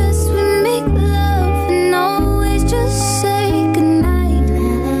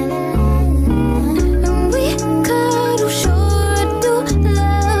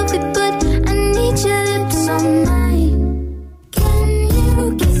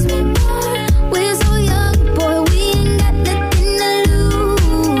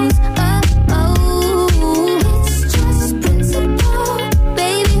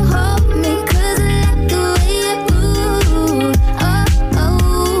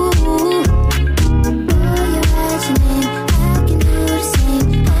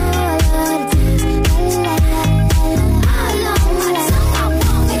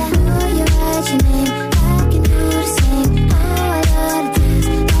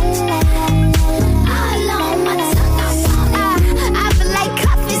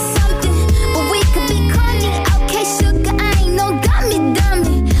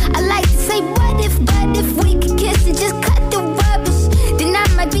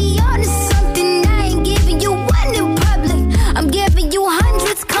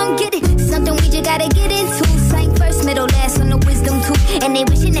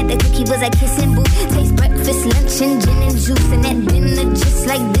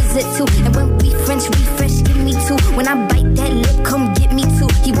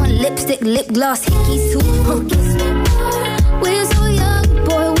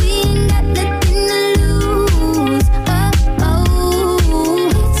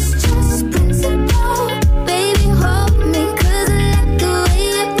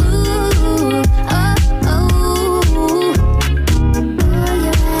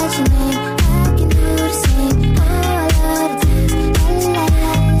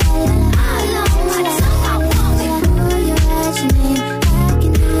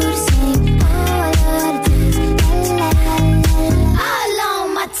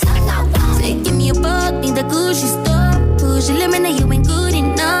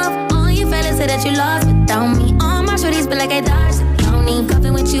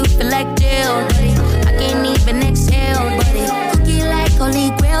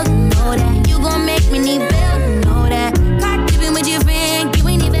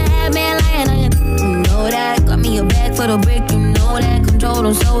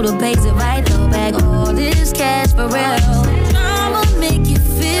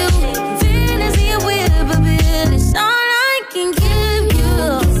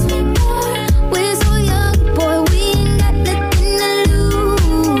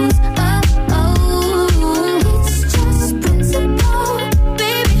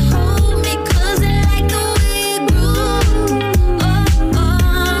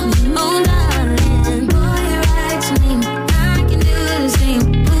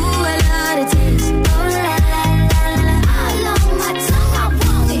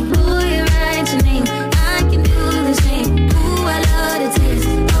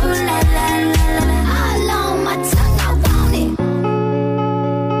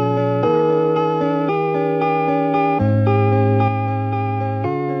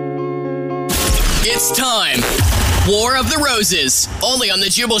 It's time. War of the Roses, only on the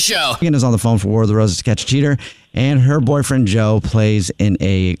Jubal Show. Megan is on the phone for War of the Roses to catch a cheater, and her boyfriend Joe plays in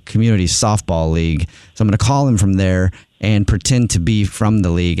a community softball league. So I'm going to call him from there and pretend to be from the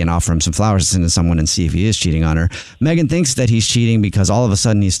league and offer him some flowers to send to someone and see if he is cheating on her. Megan thinks that he's cheating because all of a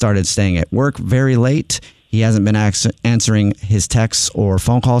sudden he started staying at work very late. He hasn't been answering his texts or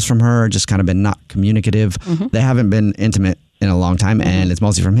phone calls from her, just kind of been not communicative. They haven't been intimate in a long time, and it's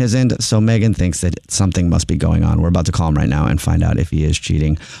mostly from his end. So Megan thinks that something must be going on. We're about to call him right now and find out if he is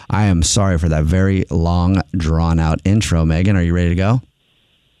cheating. I am sorry for that very long, drawn-out intro. Megan, are you ready to go?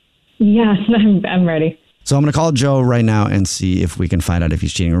 Yes, I'm ready. So I'm going to call Joe right now and see if we can find out if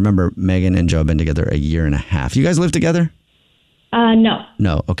he's cheating. Remember, Megan and Joe have been together a year and a half. You guys live together? No.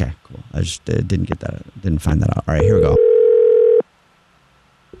 No. Okay, cool. I just didn't find that out. All right, here we go.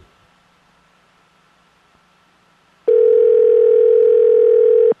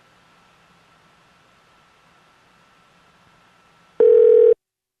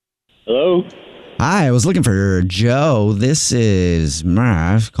 Hello? Hi, I was looking for Joe. This is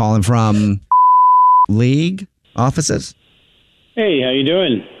Marv calling from League offices. Hey, how you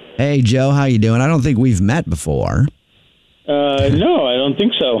doing? Hey, Joe, how you doing? I don't think we've met before. No, I don't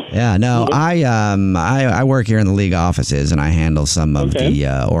think so. Yeah, no, I work here in the League offices, and I handle some of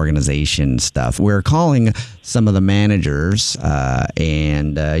the organization stuff. We're calling some of the managers,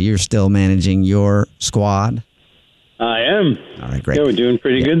 and you're still managing your squad? I am. All right, great. Yeah, we're doing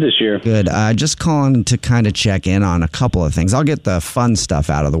pretty good this year. Good. Just calling to kind of check in on a couple of things. I'll get the fun stuff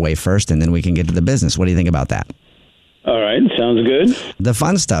out of the way first, and then we can get to the business. What do you think about that? All right, sounds good. The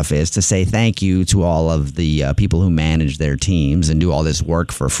fun stuff is to say thank you to all of the people who manage their teams and do all this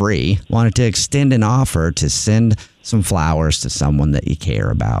work for free. Wanted to extend an offer to send some flowers to someone that you care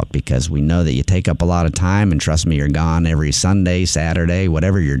about, because we know that you take up a lot of time, and trust me, you're gone every Sunday, Saturday,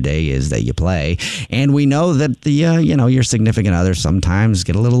 whatever your day is that you play. And we know that the your significant others sometimes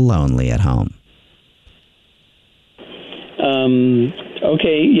get a little lonely at home.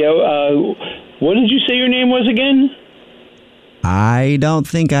 Okay, yeah. What did you say your name was again? I don't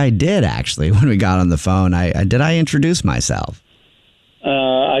think I did, actually, when we got on the phone. Did I introduce myself?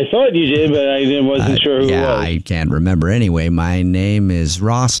 I thought you did, but I wasn't sure who it was. Yeah, I can't remember. Anyway, my name is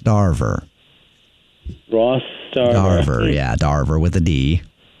Ross Darver. Ross Darver. Darver, yeah, Darver with a D.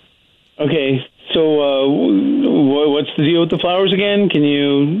 Okay, so what's the deal with the flowers again? Can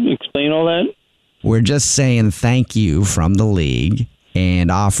you explain all that? We're just saying thank you from the league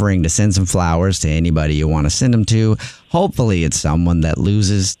and offering to send some flowers to anybody you want to send them to. Hopefully it's someone that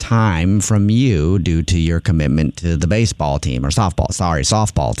loses time from you due to your commitment to the baseball team or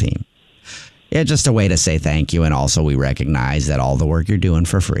softball team. Yeah, just a way to say thank you, and also we recognize that all the work you're doing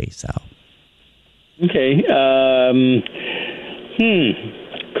for free. So, okay.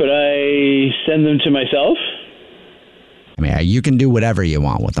 Could I send them to myself? I mean, you can do whatever you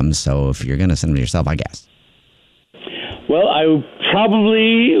want with them. So if you're going to send them to yourself, I guess. Well, I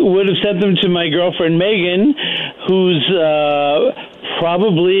probably would have sent them to my girlfriend, Megan, who's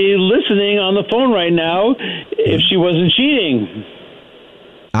probably listening on the phone right now if she wasn't cheating.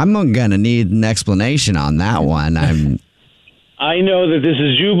 I'm going to need an explanation on that one. I know that this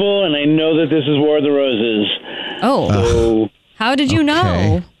is Jubal, and I know that this is War of the Roses. Oh. How did you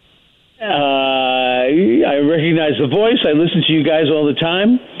know? I recognize the voice. I listen to you guys all the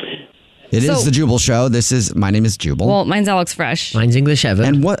time. It is the Jubal Show. My name is Jubal. Well, mine's Alex Fresh. Mine's English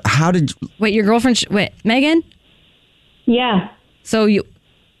Evan. And Wait, your girlfriend, Megan? Yeah. So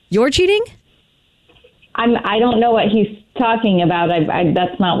you're cheating? I don't know what he's talking about.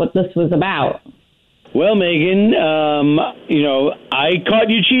 That's not what this was about. Well, Megan, I caught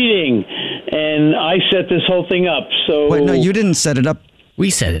you cheating, and I set this whole thing up. So wait, no, you didn't set it up. We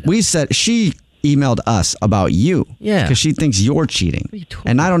set it up. She emailed us about you. Yeah. Because she thinks you're cheating.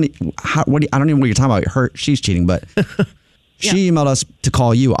 And I don't even know what you're talking about. She's cheating, but she emailed us to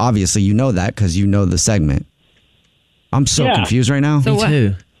call you. Obviously, you know that because you know the segment. I'm so confused right now. Me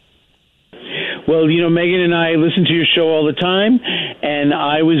too. Well, Megan and I listen to your show all the time, and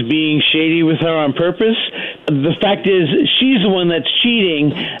I was being shady with her on purpose. The fact is, she's the one that's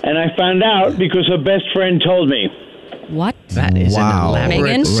cheating, and I found out because her best friend told me. What? That is an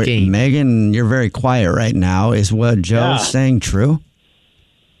elaborate scheme. Megan, you're very quiet right now. Is what Joe's saying true?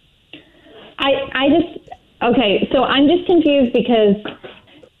 Okay, so I'm just confused because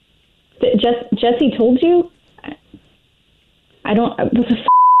Jesse told you? I don't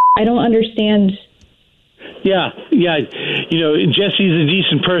understand. Yeah. Jesse's a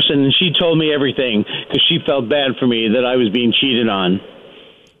decent person, and she told me everything because she felt bad for me that I was being cheated on.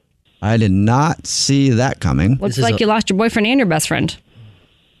 I did not see that coming. Looks like you lost your boyfriend and your best friend.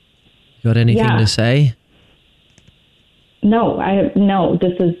 Got anything Yeah. to say? No,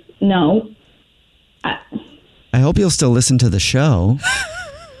 this is no. I hope you'll still listen to the show.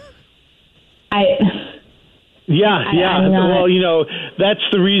 Yeah. I'm not- Well, that's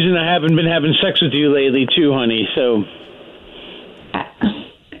the reason I haven't been having sex with you lately, too, honey. So.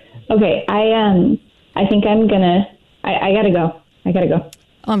 Okay, I think I'm gonna. I gotta go.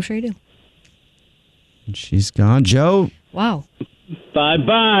 Oh, I'm sure you do. She's gone. Joe. Wow.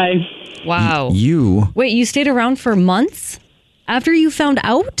 Bye-bye. Wow. You. Wait, you stayed around for months after you found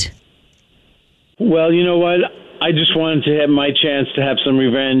out? Well, you know what? I just wanted to have my chance to have some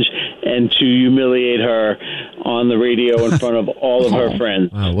revenge and to humiliate her on the radio in front of all of her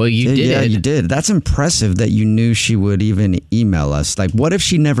friends. Oh, well, you did. Yeah, you did. That's impressive that you knew she would even email us. Like, what if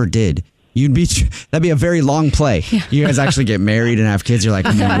she never did? That'd be a very long play. You guys actually get married and have kids. You're like,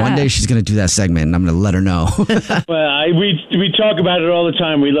 one day she's going to do that segment and I'm going to let her know. Well, we talk about it all the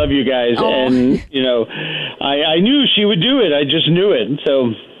time. We love you guys. Oh. And, I knew she would do it. I just knew it.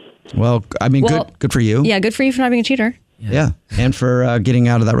 So. Well, I mean, good for you. Yeah, good for you for not being a cheater. Yeah. And for getting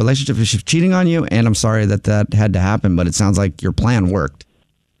out of that relationship if she's cheating on you. And I'm sorry that had to happen, but it sounds like your plan worked.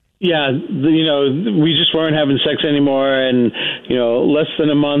 Yeah, we just weren't having sex anymore, and less than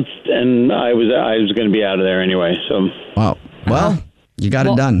a month, and I was going to be out of there anyway. So. Wow. Well, you got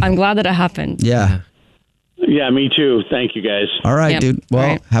it done. I'm glad that it happened. Yeah. Yeah, me too. Thank you, guys. All right, Yep. dude. Well, All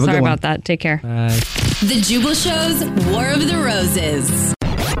right. have a Sorry good one. about that. Take care. The Jubal Show's War of the Roses.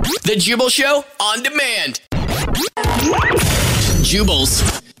 The Jubal Show on demand.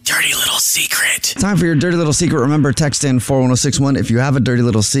 Jubal's dirty little secret. Time for your dirty little secret. Remember, text in 41061. If you have a dirty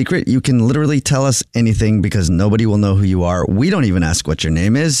little secret, you can literally tell us anything because nobody will know who you are. We don't even ask what your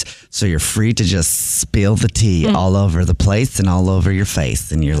name is, so you're free to just spill the tea all over the place and all over your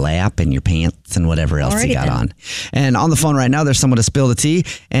face and your lap and your pants and whatever else you got on. And on the phone right now, there's someone to spill the tea,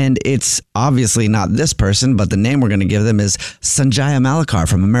 and it's obviously not this person, but the name we're going to give them is Sanjaya Malakar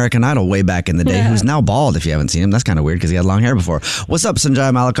from American Idol way back in the day, who's now bald if you haven't seen him. That's kind of weird because he had long hair before. What's up,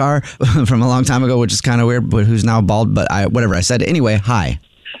 Sanjaya Malakar? From a long time ago, which is kind of weird, but who's now bald. But whatever I said. Anyway, hi.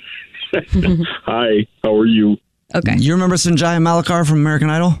 Hi, how are you? Okay. You remember Sanjaya Malakar from American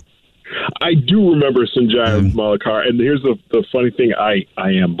Idol? I do remember Sanjaya Malakar, and here's the funny thing: I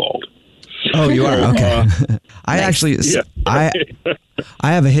am bald. Oh, you are? Okay. I actually, I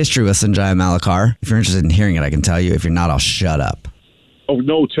have a history with Sanjaya Malakar. If you're interested in hearing it, I can tell you. If you're not, I'll shut up. Oh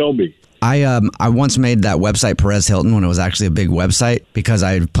no, tell me. I once made that website Perez Hilton when it was actually a big website because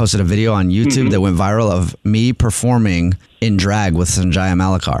I posted a video on YouTube that went viral of me performing in drag with Sanjaya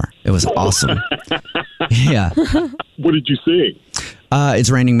Malakar. It was awesome. Yeah. What did you sing? It's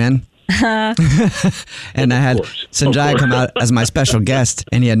Raining Men. And I had Sanjay come out as my special guest,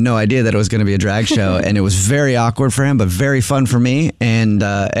 and he had no idea that it was going to be a drag show, and it was very awkward for him, but very fun for me. And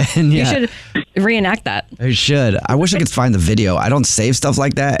yeah, you should reenact that. I should. I wish I could find the video. I don't save stuff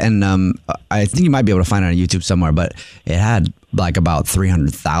like that, and I think you might be able to find it on YouTube somewhere. But it had like about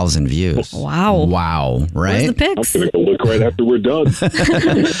 300,000 views. Wow! Right? Where's the pics? I'm gonna go look right after we're done.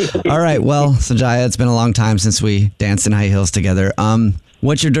 All right. Well, Sanjaya, it's been a long time since we danced in high heels together.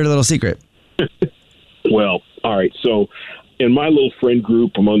 What's your dirty little secret? Well, all right. So in my little friend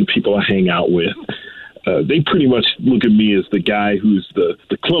group, among the people I hang out with, they pretty much look at me as the guy who's the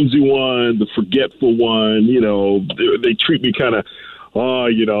clumsy one, the forgetful one. They treat me kind of,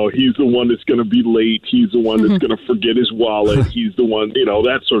 he's the one that's going to be late. He's the one that's going to forget his wallet. He's the one,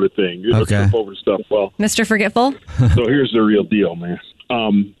 that sort of thing. Trip over stuff. Well, Mr. Forgetful? So here's the real deal, man.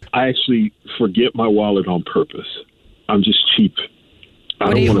 I actually forget my wallet on purpose. I'm just cheap.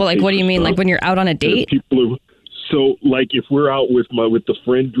 What do you mean? Like when you're out on a date? So like if we're out with the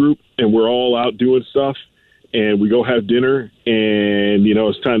friend group and we're all out doing stuff and we go have dinner and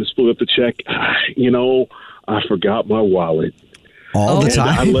it's time to split up the check, I forgot my wallet. All the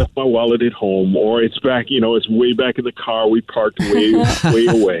time? I left my wallet at home, or it's back, it's way back in the car. We parked way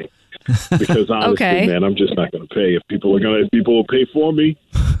away. Because honestly, man, I'm just not going to pay. If people will pay for me.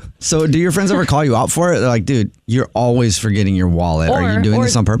 So do your friends ever call you out for it? They're like, dude, you're always forgetting your wallet. Are you doing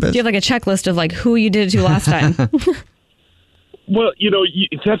this on purpose? Do you have like a checklist of like who you did it to last time? Well,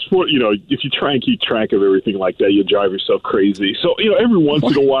 that's what, if you try and keep track of everything like that, you'll drive yourself crazy. So, every once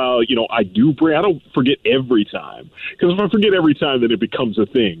in a while, I don't forget every time. Because if I forget every time, then it becomes a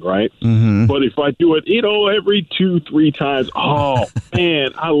thing, right? Mm-hmm. But if I do it, every 2-3 times, oh,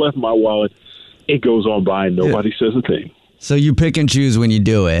 man, I left my wallet. It goes on by and nobody says a thing. So you pick and choose when you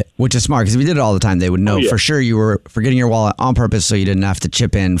do it, which is smart because if you did it all the time, they would know for sure you were forgetting your wallet on purpose so you didn't have to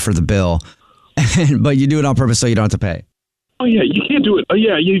chip in for the bill. But you do it on purpose so you don't have to pay. Oh, yeah, you can't do it. Oh,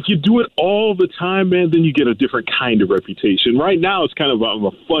 yeah, if you do it all the time, man, then you get a different kind of reputation. Right now, it's kind of I'm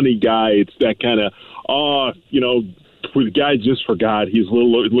a funny guy. It's that kind of, the guy just forgot. He's a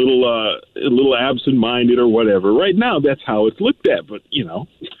little absent-minded or whatever. Right now, that's how it's looked at. But,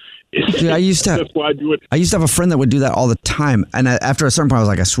 Dude, I used to have a friend that would do that all the time. And after a certain point, I was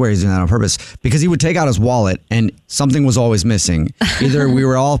like, I swear he's doing that on purpose. Because he would take out his wallet and something was always missing. Either we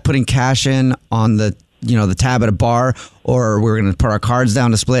were all putting cash in on the tab at a bar, or we were going to put our cards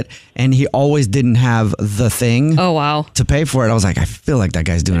down to split. And he always didn't have the thing. Oh, wow. To pay for it. I was like, I feel like that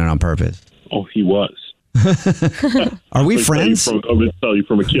guy's doing it on purpose. Oh, he was. Are we friends? I'm going to tell you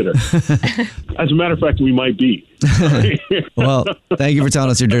from a kidder. As a matter of fact, we might be. Well, thank you for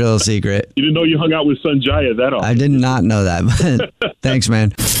telling us your dirty little secret. You didn't know you hung out with Sanjaya that often. I did not know that, but thanks,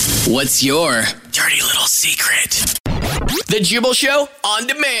 man. What's your dirty little secret? The Jubal Show on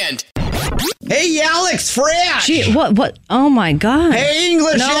demand. Hey, Alex Fresh! Gee, what? Oh, my God. Hey,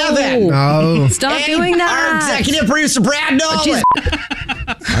 English Evan! No. Stop doing that. Our executive producer, Brad Nolan.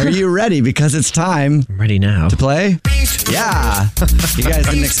 Are you ready? Because it's time. I'm ready now. To play? Yeah. You guys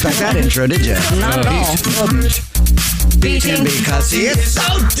didn't expect that intro, did you? Not at all. Beat him because he is so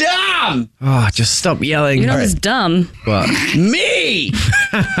dumb! Oh, just stop yelling. You know who's dumb? What? Me!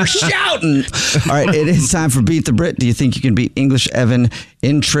 Shouting! All right, it is time for Beat the Brit. Do you think you can beat English Evan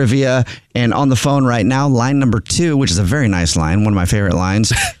in trivia? And on the phone right now, line number 2, which is a very nice line, one of my favorite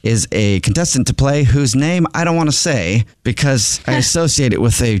lines, is a contestant to play whose name I don't want to say because I associate it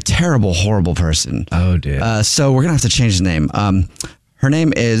with a terrible, horrible person. Oh, dear. So we're going to have to change the name. Her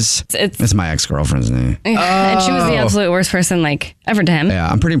name is... It's my ex-girlfriend's name. And she was the absolute worst person, ever to him. Yeah,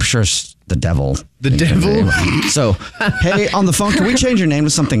 I'm pretty sure it's the devil. The devil? So, hey, on the phone, can we change your name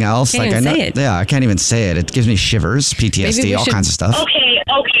to something else? Can't even say it. Yeah, I can't even say it. It gives me shivers, PTSD, all kinds of stuff. Okay.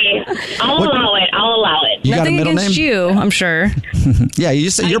 I'll allow it. You got a Nothing middle against name? you, I'm sure. Yeah,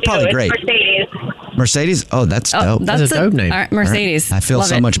 you're probably It's great. Mercedes. Mercedes? Oh, that's dope. That's a dope name. All right, Mercedes. I feel Love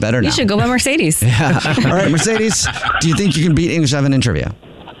so it. much better now. You should go by Mercedes. Yeah. All right, Mercedes, do you think you can beat English Evan in trivia?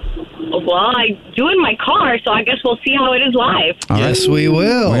 Well, I do in my car, so I guess we'll see how it is live. All right. Yes, we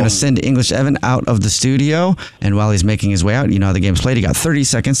will. We're going to send English Evan out of the studio. And while he's making his way out, you know how the game's played. You got 30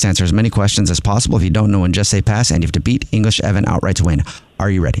 seconds to answer as many questions as possible. If you don't know one, just say pass. And you have to beat English Evan outright to win. Are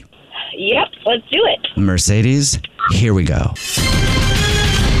you ready? Yep, let's do it. Mercedes, here we go. It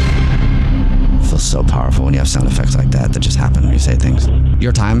feels so powerful when you have sound effects like that just happen when you say things.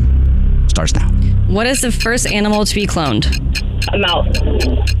 Your time starts now. What is the first animal to be cloned? A mouse.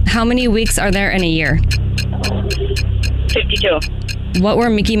 How many weeks are there in a year? 52. What were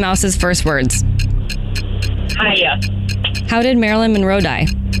Mickey Mouse's first words? Hiya. How did Marilyn Monroe die?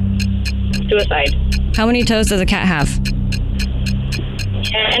 Suicide. How many toes does a cat have?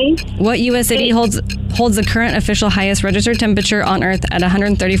 10. What U.S. city holds the current official highest registered temperature on Earth at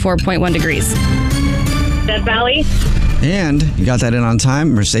 134.1 degrees? Death Valley. And you got that in on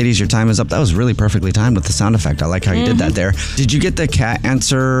time. Mercedes, your time is up. That was really perfectly timed with the sound effect. I like how you did that there. Did you get the cat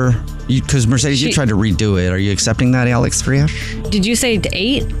answer? Because Mercedes, you tried to redo it. Are you accepting that, Alex Frias? Did you say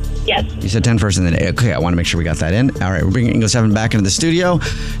 8? Yes. You said 10 first and then 8. Okay, I want to make sure we got that in. All right, we're bringing English 7 back into the studio. All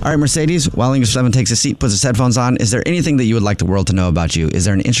right, Mercedes, while English 7 takes a seat, puts his headphones on, is there anything that you would like the world to know about you? Is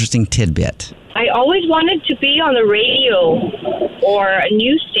there an interesting tidbit? I always wanted to be on the radio or a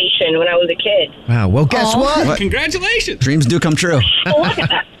news station when I was a kid. Wow, well, guess what? Congratulations. Dreams do come true. Look at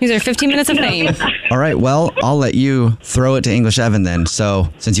that. These are 15 minutes of fame. All right, well, I'll let you throw it to English Evan then. So,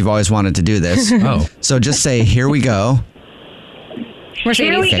 since you've always wanted to do this. So just say, here we go.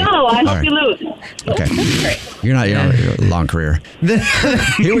 Mercedes. Here we go. I hope you lose. Okay. You're not a long career.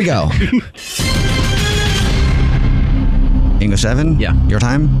 Here we go. English Evan? Yeah. Your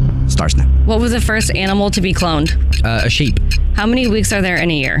time starts now. What was the first animal to be cloned? A sheep. How many weeks are there in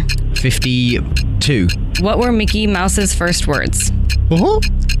a year? 52. What were Mickey Mouse's first words? What?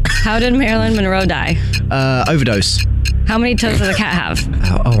 How did Marilyn Monroe die? Overdose. How many toes does a cat have?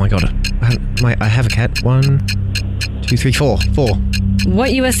 Oh my god. I have a cat. 1, 2, 3, 4. 4.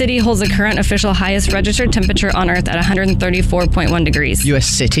 What U.S. city holds the current official highest registered temperature on Earth at 134.1 degrees? U.S.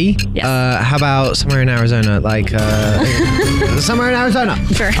 city? Yes. How about somewhere in Arizona? Somewhere in Arizona.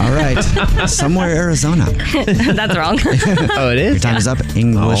 Sure. All right. Somewhere Arizona. That's wrong. Oh, it is? Your time is up,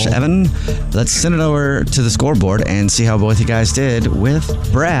 English Evan. Let's send it over to the scoreboard and see how both you guys did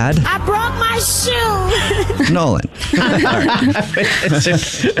with Brad. I broke my shoe. Nolan.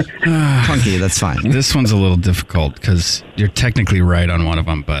 Punky, that's fine. This one's a little difficult because you're technically right on one of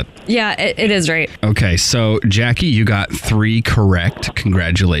them, but... Yeah, it is right. Okay, so Jackie, you got 3 correct.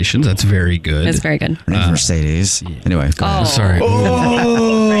 Congratulations. That's very good. It's very good. Her name's Mercedes. Anyway, go ahead. Sorry.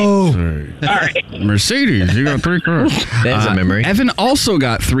 Oh! All right. Mercedes, you got 3 correct. There's a memory. Evan also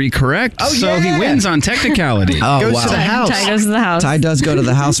got 3 correct, so he wins on technicality. Goes to the house. Ty goes to the house. Ty does go to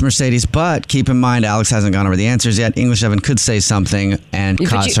the house, Mercedes, but keep in mind, Alex hasn't gone over the answers yet. English Evan could say something and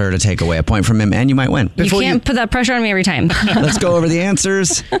cause her to take away a point from him, and you might win. You can't put that pressure on me every time. Let's go over the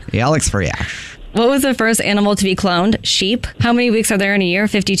answers. Alex for Yash. What was the first animal to be cloned? Sheep. How many weeks are there in a year?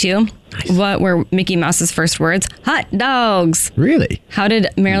 52. Nice. What were Mickey Mouse's first words? Hot dogs. Really? How did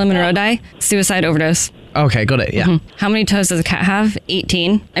Marilyn Monroe die? Suicide overdose. Okay, got it. Yeah. Mm-hmm. How many toes does a cat have?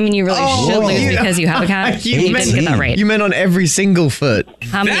 18. I mean, you really should lose because you have a cat. you didn't get that right. You meant on every single foot.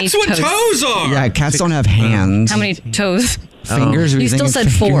 How many That's what toes are. Yeah, cats don't have hands. How many toes? Fingers? You still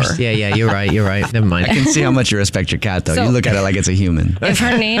said 4. Yeah, you're right. Never mind. I can see how much you respect your cat, though. So, you look at it like it's a human. If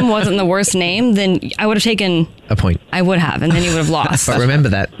her name wasn't the worst name, then I would have taken a point. I would have, and then you would have lost. But remember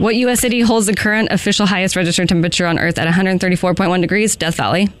that. What U.S. city holds the current official highest registered temperature on Earth at 134.1 degrees? Death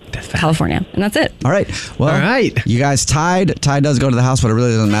Valley, California. And that's it. All right. Well, you guys tied. Ty does go to the house, but it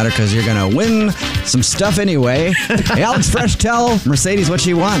really doesn't matter because you're going to win some stuff anyway. Hey, Alex Fresh, tell Mercedes what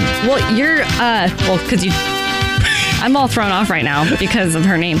she won. Well, you're, because you... I'm all thrown off right now because of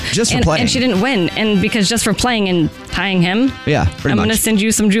her name. Just for playing. And she didn't win. And because just for playing and tying him, I'm going to send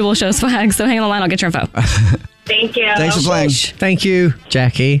you some Jubal Show swag. So hang on the line. I'll get your info. Thank you. Thanks for playing. Thank you,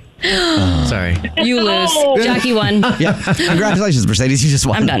 Jackie. Sorry. You lose. Jackie won. Yeah. Congratulations, Mercedes. You just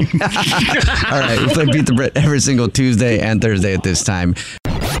won. I'm done. All right. We play Beat the Brit every single Tuesday and Thursday at this time.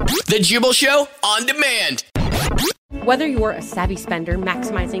 The Jubal Show on demand. Whether you're a savvy spender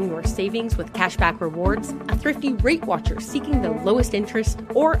maximizing your savings with cashback rewards, a thrifty rate watcher seeking the lowest interest,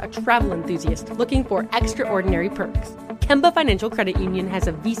 or a travel enthusiast looking for extraordinary perks, Kemba Financial Credit Union has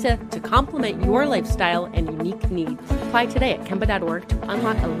a visa to complement your lifestyle and unique needs. Apply today at Kemba.org to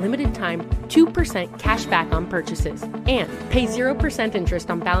unlock a limited time 2% cash back on purchases and pay 0% interest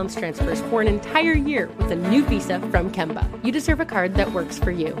on balance transfers for an entire year with a new visa from Kemba. You deserve a card that works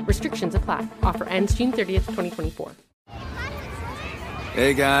for you. Restrictions apply. Offer ends June 30th, 2024.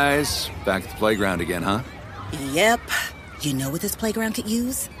 Hey guys, back at the playground again, huh? Yep. You know what this playground could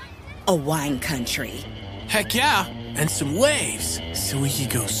use? A wine country. Heck yeah, and some waves so we could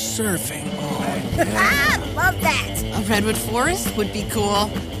go surfing. Oh, yeah. Love that. A redwood forest would be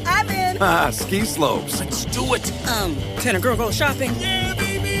cool. I'm in. Ski slopes. Let's do it. Can a girl go shopping? Yeah,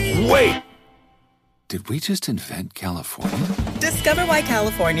 baby. Wait. Did we just invent California? Discover why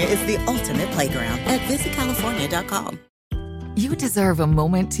California is the ultimate playground at visitcalifornia.com. You deserve a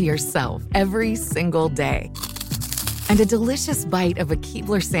moment to yourself every single day. And a delicious bite of a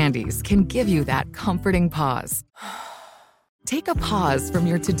Keebler Sandies can give you that comforting pause. Take a pause from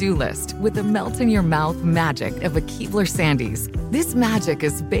your to-do list with the melt-in-your-mouth magic of a Keebler Sandies. This magic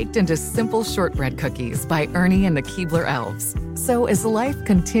is baked into simple shortbread cookies by Ernie and the Keebler Elves. So as life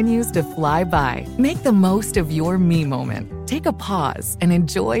continues to fly by, make the most of your me moment. Take a pause and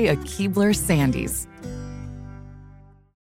enjoy a Keebler Sandies.